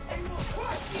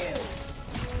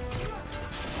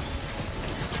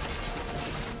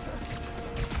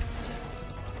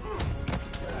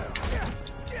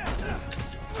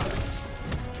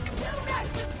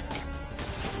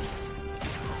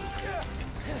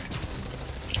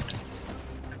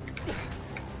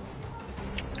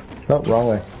 Oh, wrong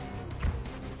way.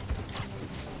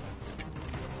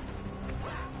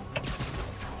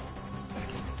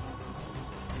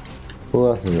 Who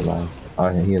else is alive? Oh,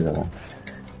 he is alive.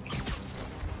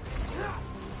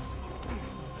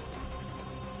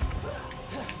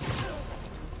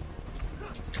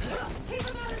 Keep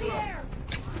him out of the air!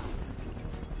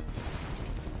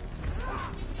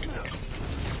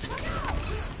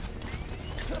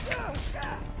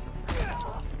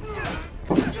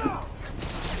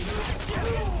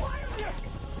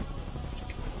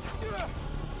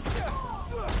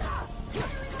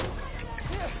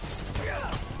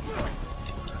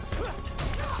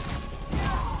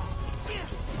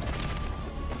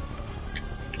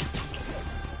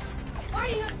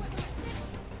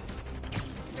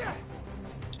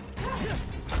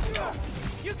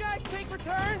 You guys take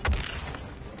turn.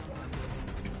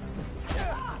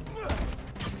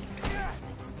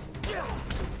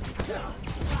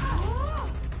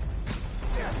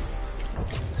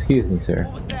 Excuse me, sir.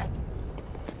 What was that?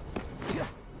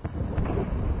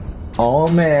 Oh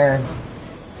man.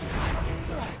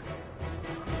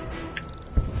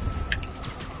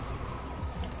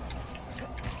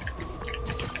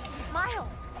 Miles!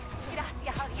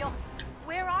 Gracias a Dios.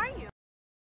 Where are you?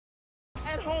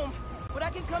 At home, but I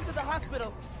can come to the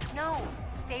hospital. No,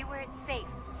 stay where it's safe.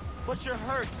 But you're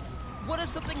hurt. What if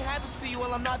something happens to you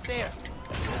while I'm not there?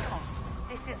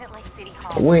 This isn't like City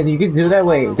Hall. Wait, you can do that?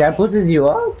 Wait, that pushes you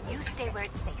up? You stay where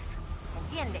it's safe.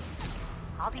 Entiende?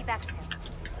 I'll be back soon.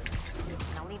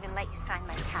 And I'll even let you sign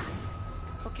my cast.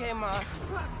 Okay, Ma.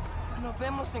 Nos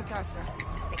vemos en casa.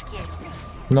 Te quiero.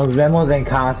 Nos vemos en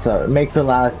casa. It makes a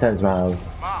lot of sense, Miles.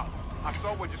 Miles, I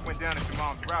saw what just went down at your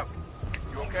mom's route.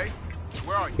 You okay?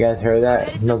 Where are you? You guys heard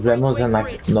that? Nos vemos en la...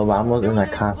 Nos vamos en la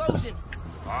casa.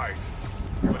 Alright.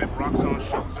 But if Roxxon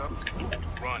shows up,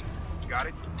 run. Got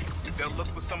it? They'll look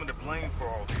for someone to blame for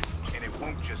all this, and it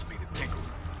won't just be the Tinkerer.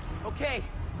 Okay.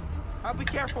 I'll be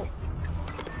careful.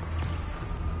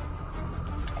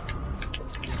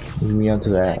 Give me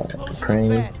onto that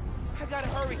crane. I gotta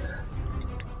hurry.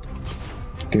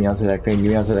 Give me onto that crane.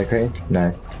 Give me onto that crane.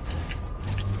 Nice.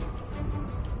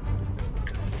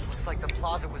 Looks like the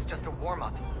plaza was just a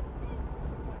warm-up.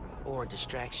 Or a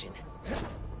distraction.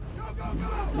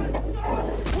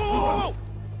 Whoa!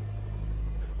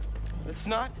 Let's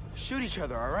not shoot each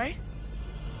other, all right?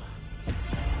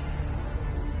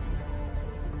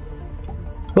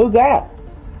 Who's that?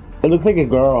 It looks like a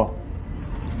girl.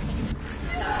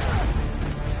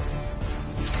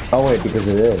 Oh wait, because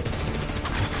it is.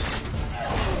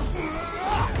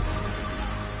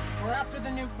 We're after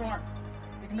the new form.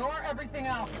 Ignore everything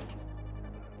else.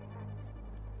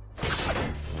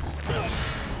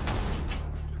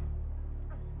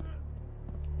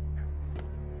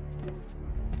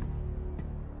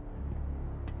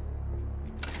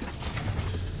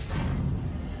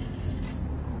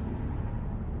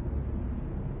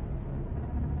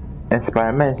 And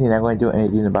Spider-Man is he not going to do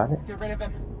anything about it? Get rid of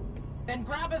him. Then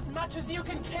grab as much as you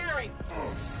can carry.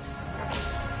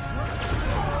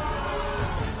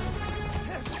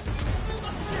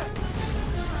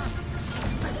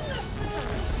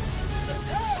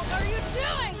 What are you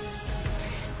doing?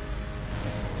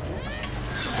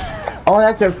 Oh,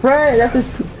 that's her friend. That's his.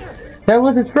 That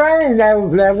was his friend.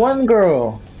 That one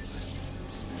girl.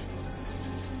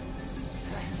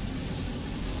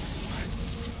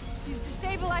 He's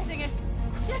destabilizing it.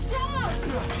 Get down!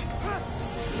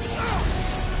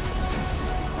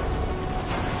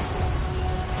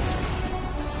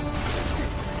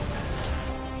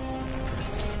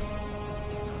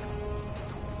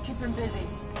 Keep him busy.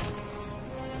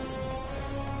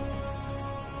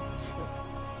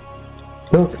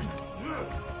 Look.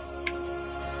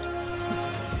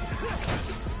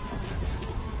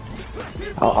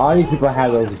 Oh, all these people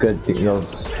have those good things. Those.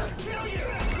 Miles,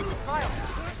 I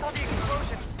saw the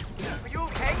explosion. Are you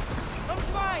okay? I'm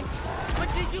fine. But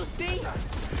did you see?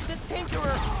 The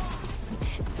Tinkerer.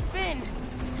 Finn.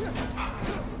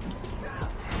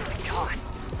 God.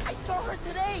 I saw her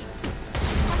today.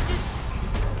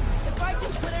 If I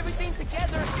just put everything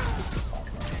together.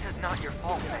 This is not your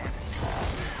fault, man.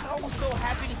 I was so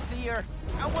happy to see her.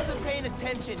 I wasn't paying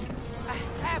attention. I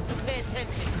have to pay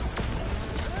attention.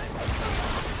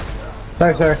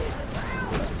 Sorry, sir.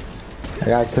 I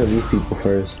gotta kill these people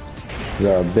first.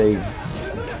 The big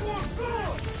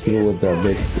people with the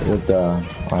big with the.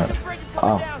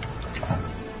 Oh.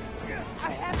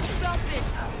 I have to stop this.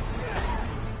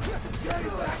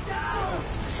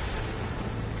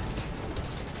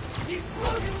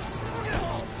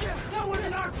 That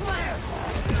wasn't our plan.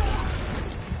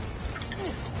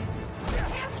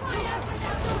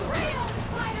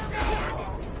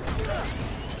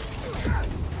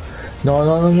 No,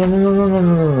 no, no, no, no, no, no,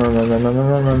 no, no, no, no, no, no,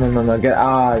 no, no, no, no, no, get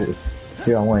out.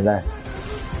 Dude, I'm going to die.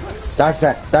 Dodge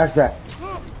that, dodge that.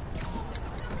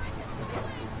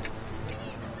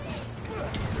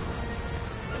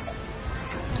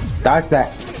 Dodge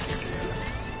that.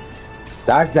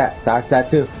 Dodge that, dodge that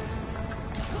too.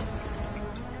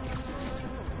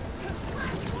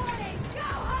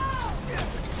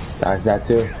 Dodge that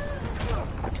too.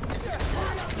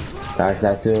 Dodge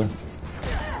that too.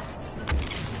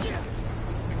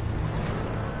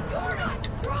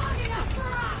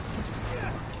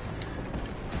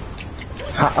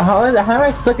 How am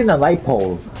I stuck in the light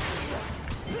pole?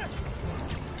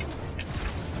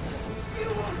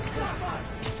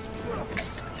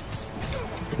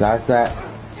 That's that.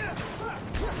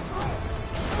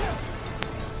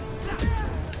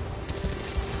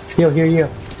 Heal.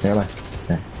 Never mind.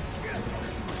 Okay.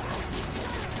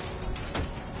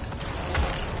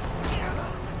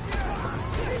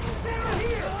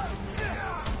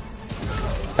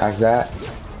 That's that.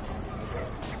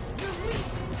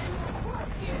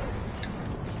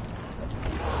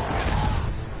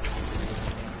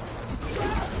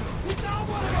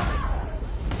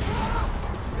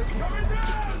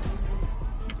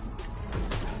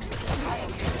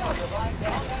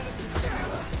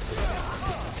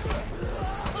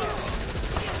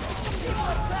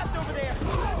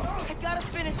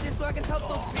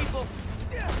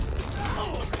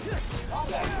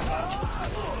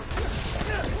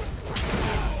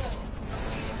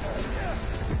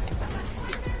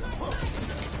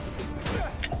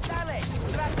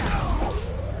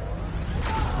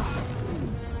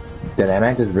 Did that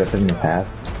man just rip him in half?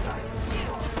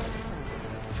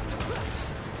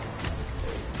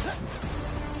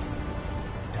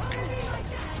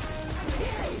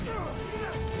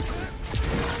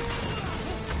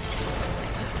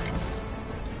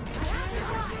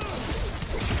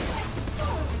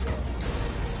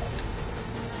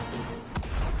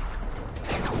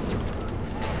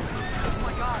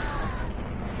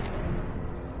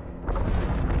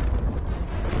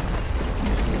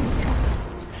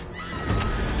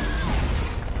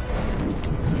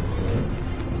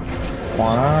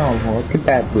 Wow, look at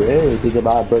that bridge. Think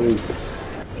about bridge.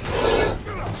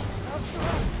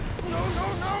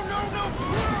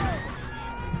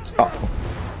 Oh.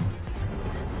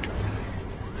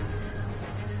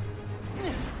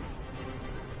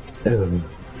 Ew.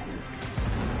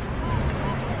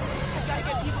 I gotta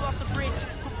get people off the bridge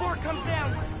before it comes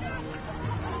down.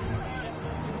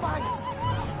 Fine.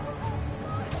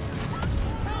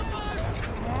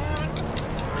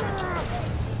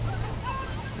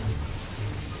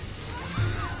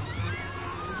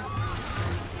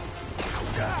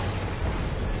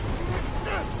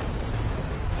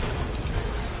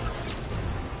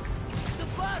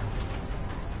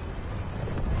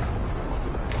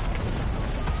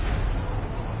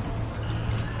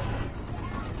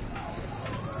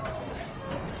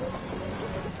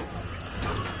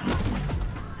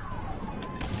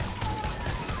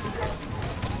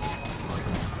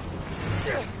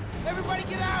 Everybody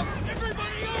get out!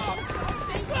 Everybody off!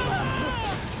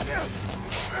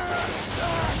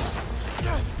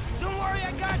 Don't worry,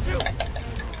 I got you!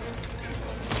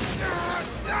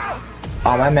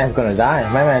 Oh, my man's gonna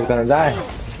die.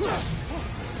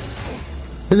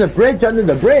 There's a bridge under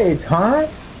the bridge, huh?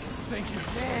 Thank you.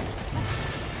 Man.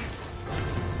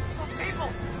 Those people,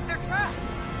 they're trapped.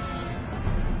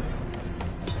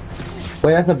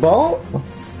 Wait, that's a boat?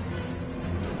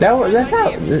 That's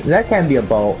not, that can't be a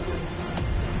boat.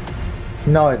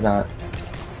 No, it's not.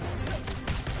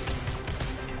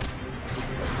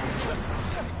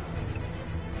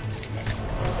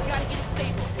 Gotta get it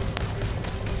stable.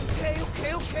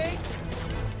 Okay.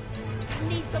 I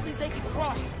need something they can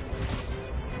cross.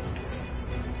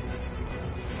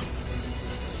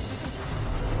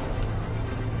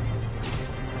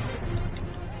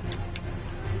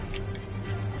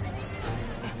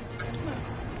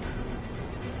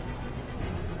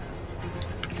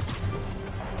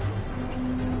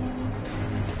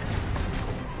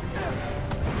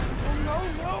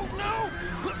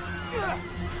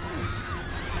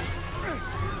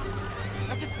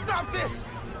 I can stop this!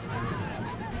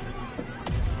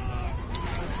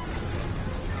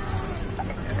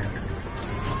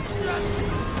 Just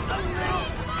a little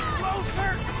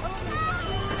closer!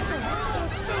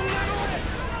 Just a little!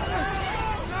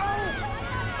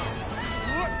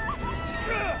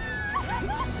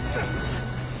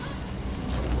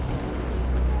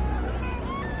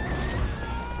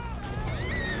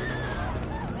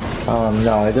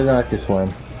 No, it doesn't let you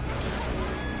swim.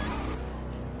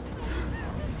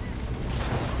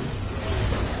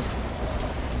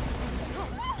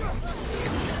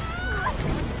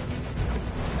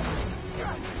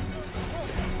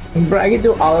 Bro, I can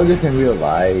do all of this in real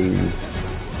life.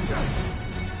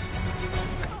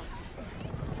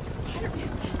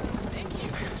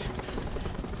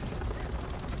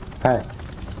 Hi.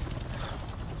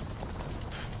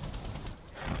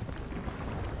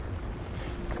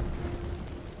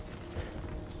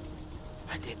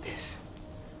 I did this.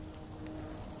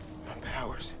 My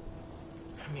powers.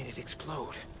 I made it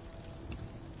explode.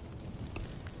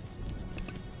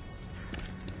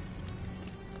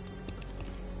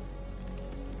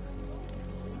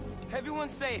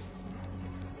 Everyone's safe.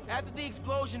 After the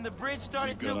explosion, the bridge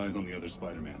started We've got eyes on the other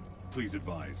Spider-Man. Please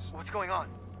advise. What's going on?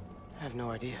 I have no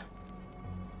idea.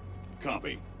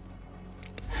 Copy.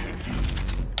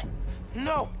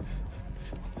 No!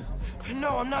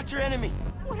 No, I'm not your enemy.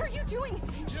 What are you doing?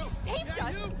 He saved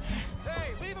us.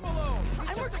 Hey, leave him alone.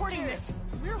 I'm recording this.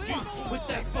 We're watching. Put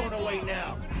that phone away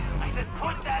now. I said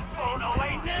put that phone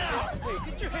away now.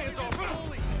 Hey, get your hands off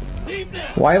me. Leave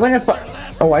them. Why you wanna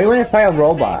fight? Oh, why you wanna fight a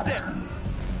robot?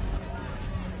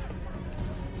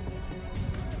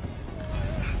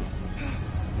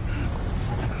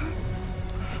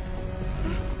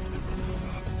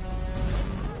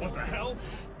 What the hell?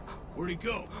 Where'd he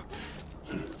go?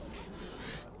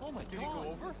 Oh my God. Did he go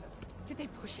over? Did they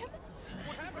push him?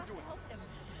 What happened to him?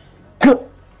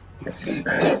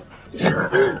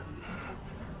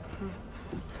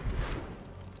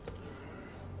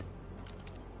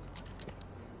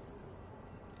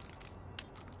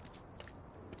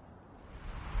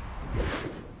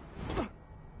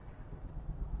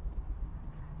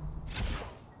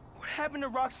 What happened to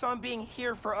Roxxon being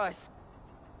here for us?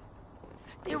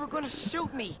 They were gonna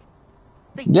shoot me.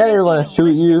 Yeah, they're gonna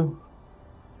shoot you.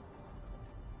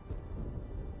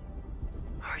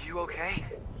 Are you okay?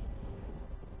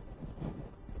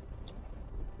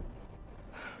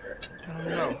 I don't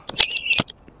know.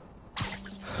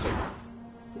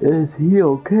 Is he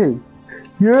okay?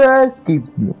 You're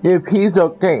asking if he's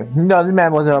okay. No, this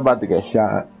man wasn't about to get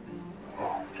shot.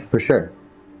 For sure.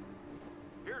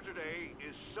 Here today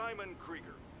is Simon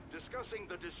Krieger, discussing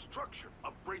the destruction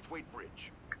of Braithwaite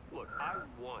Bridge. Look, I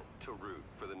want to root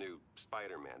for the new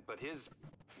Spider-Man, but his,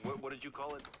 what did you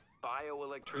call it?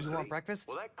 Bioelectricity? You want breakfast?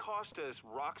 Well, that cost us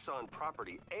Roxxon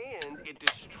property, and it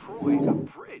destroyed a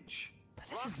bridge.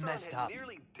 This is Roxxon messed had up.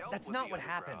 nearly dealt That's with not the what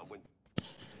underground happened. when-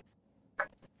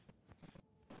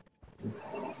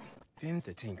 Pim's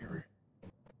the Tinkerer.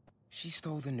 She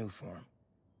stole the new form.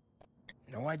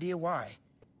 No idea why.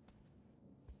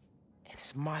 And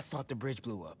it's my fault the bridge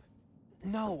blew up.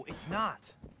 No, it's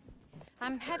not.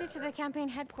 I'm headed to the campaign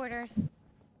headquarters.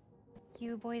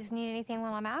 You boys need anything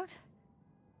while I'm out?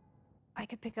 I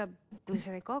could pick up dulce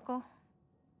de coco.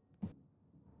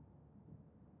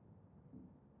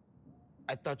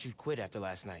 I thought you'd quit after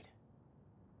last night.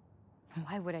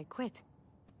 Why would I quit?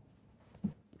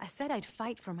 I said I'd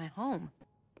fight for my home.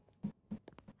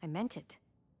 I meant it.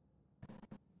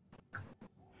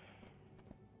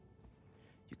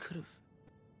 You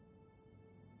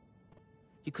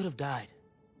could have died.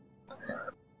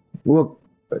 Look,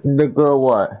 the girl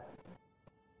what?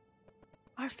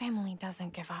 Our family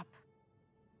doesn't give up.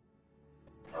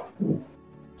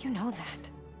 You know that.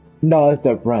 No, it's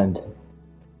their friend.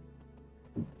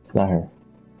 It's not her.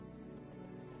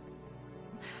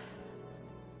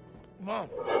 Mom.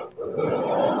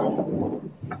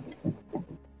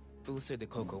 Dulce de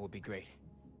coco would be great.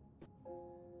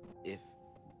 If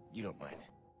you don't mind.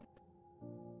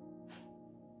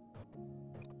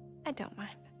 I don't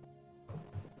mind.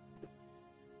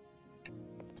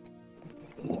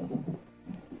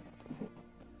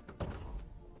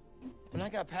 When I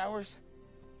got powers,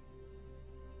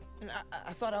 and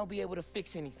I thought I'll be able to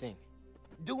fix anything.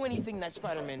 Do anything that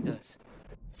Spider-Man does.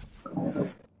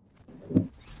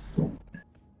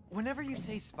 Whenever you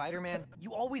say Spider-Man,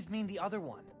 you always mean the other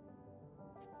one.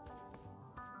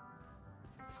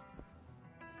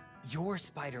 You're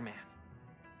Spider-Man.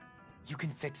 You can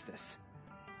fix this.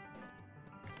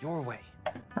 Your way.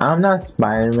 I'm not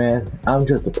Spider-Man. I'm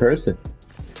just a person.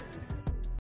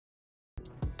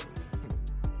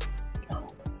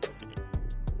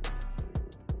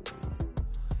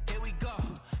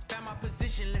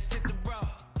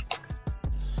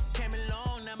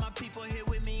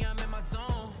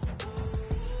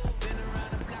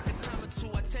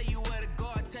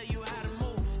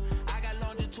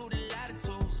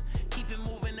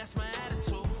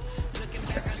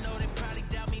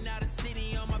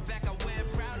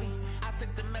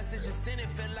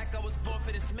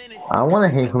 I want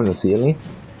to hang from the ceiling.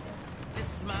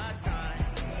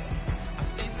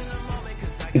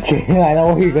 Yeah, I know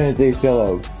what you're gonna say,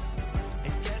 Philip.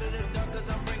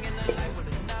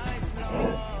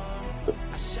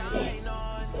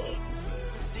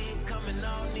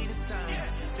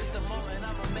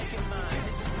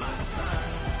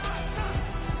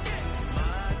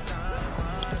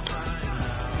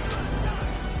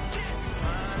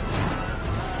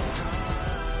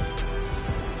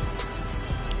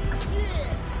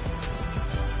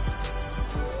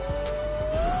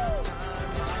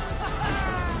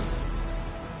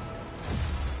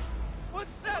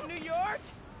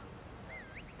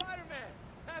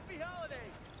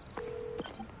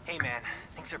 Hey man,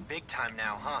 things are big time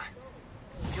now, huh?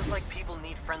 Feels like people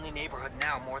need friendly neighborhood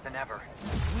now more than ever.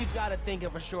 We've got to think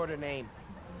of a shorter name.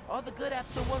 All the good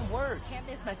after one word. Can't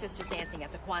miss my sister's dancing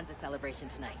at the Kwanzaa celebration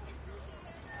tonight.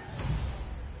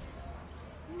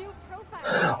 new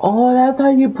profile. Oh, that's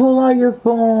how you pull out your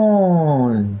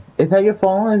phone. Is that your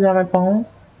phone? Is that my phone?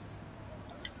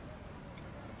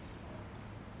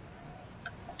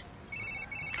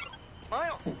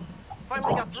 Miles,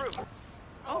 finally got through.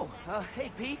 Oh,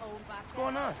 hey, Pete. What's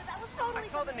going on? I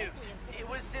saw the news. It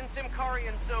was in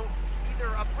Simkarian, so either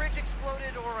a bridge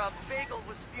exploded or a bagel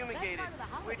was fumigated,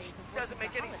 which doesn't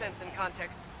make any sense in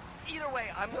context. Either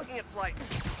way, I'm looking at flights.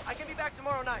 I can be back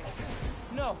tomorrow night.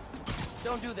 No,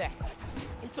 don't do that.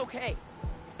 It's okay.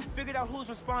 I figured out who's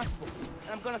responsible,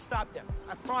 and I'm gonna stop them.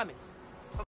 I promise.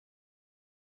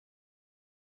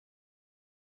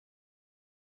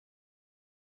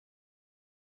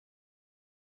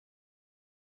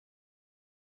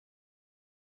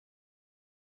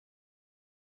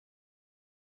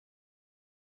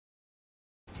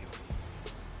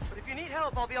 But if you need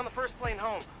help, I'll be on the first plane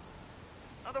home.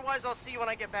 Otherwise, I'll see you when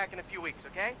I get back in a few weeks,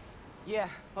 okay? Yeah,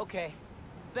 okay.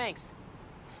 Thanks.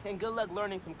 And good luck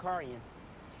learning some Karian.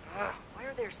 Why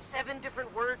are there 7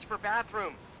 different words for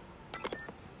bathroom?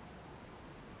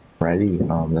 Ready?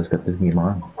 Let's get this game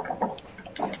on.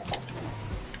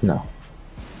 No.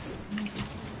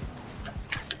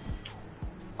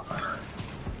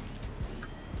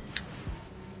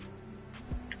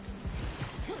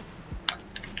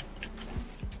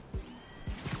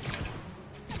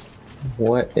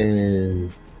 What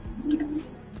is...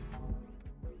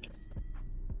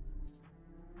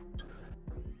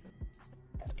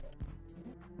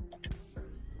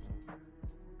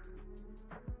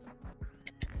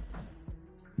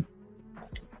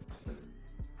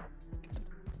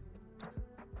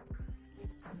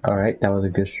 Alright, that was a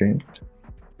good stream.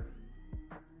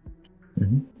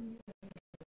 Mm-hmm.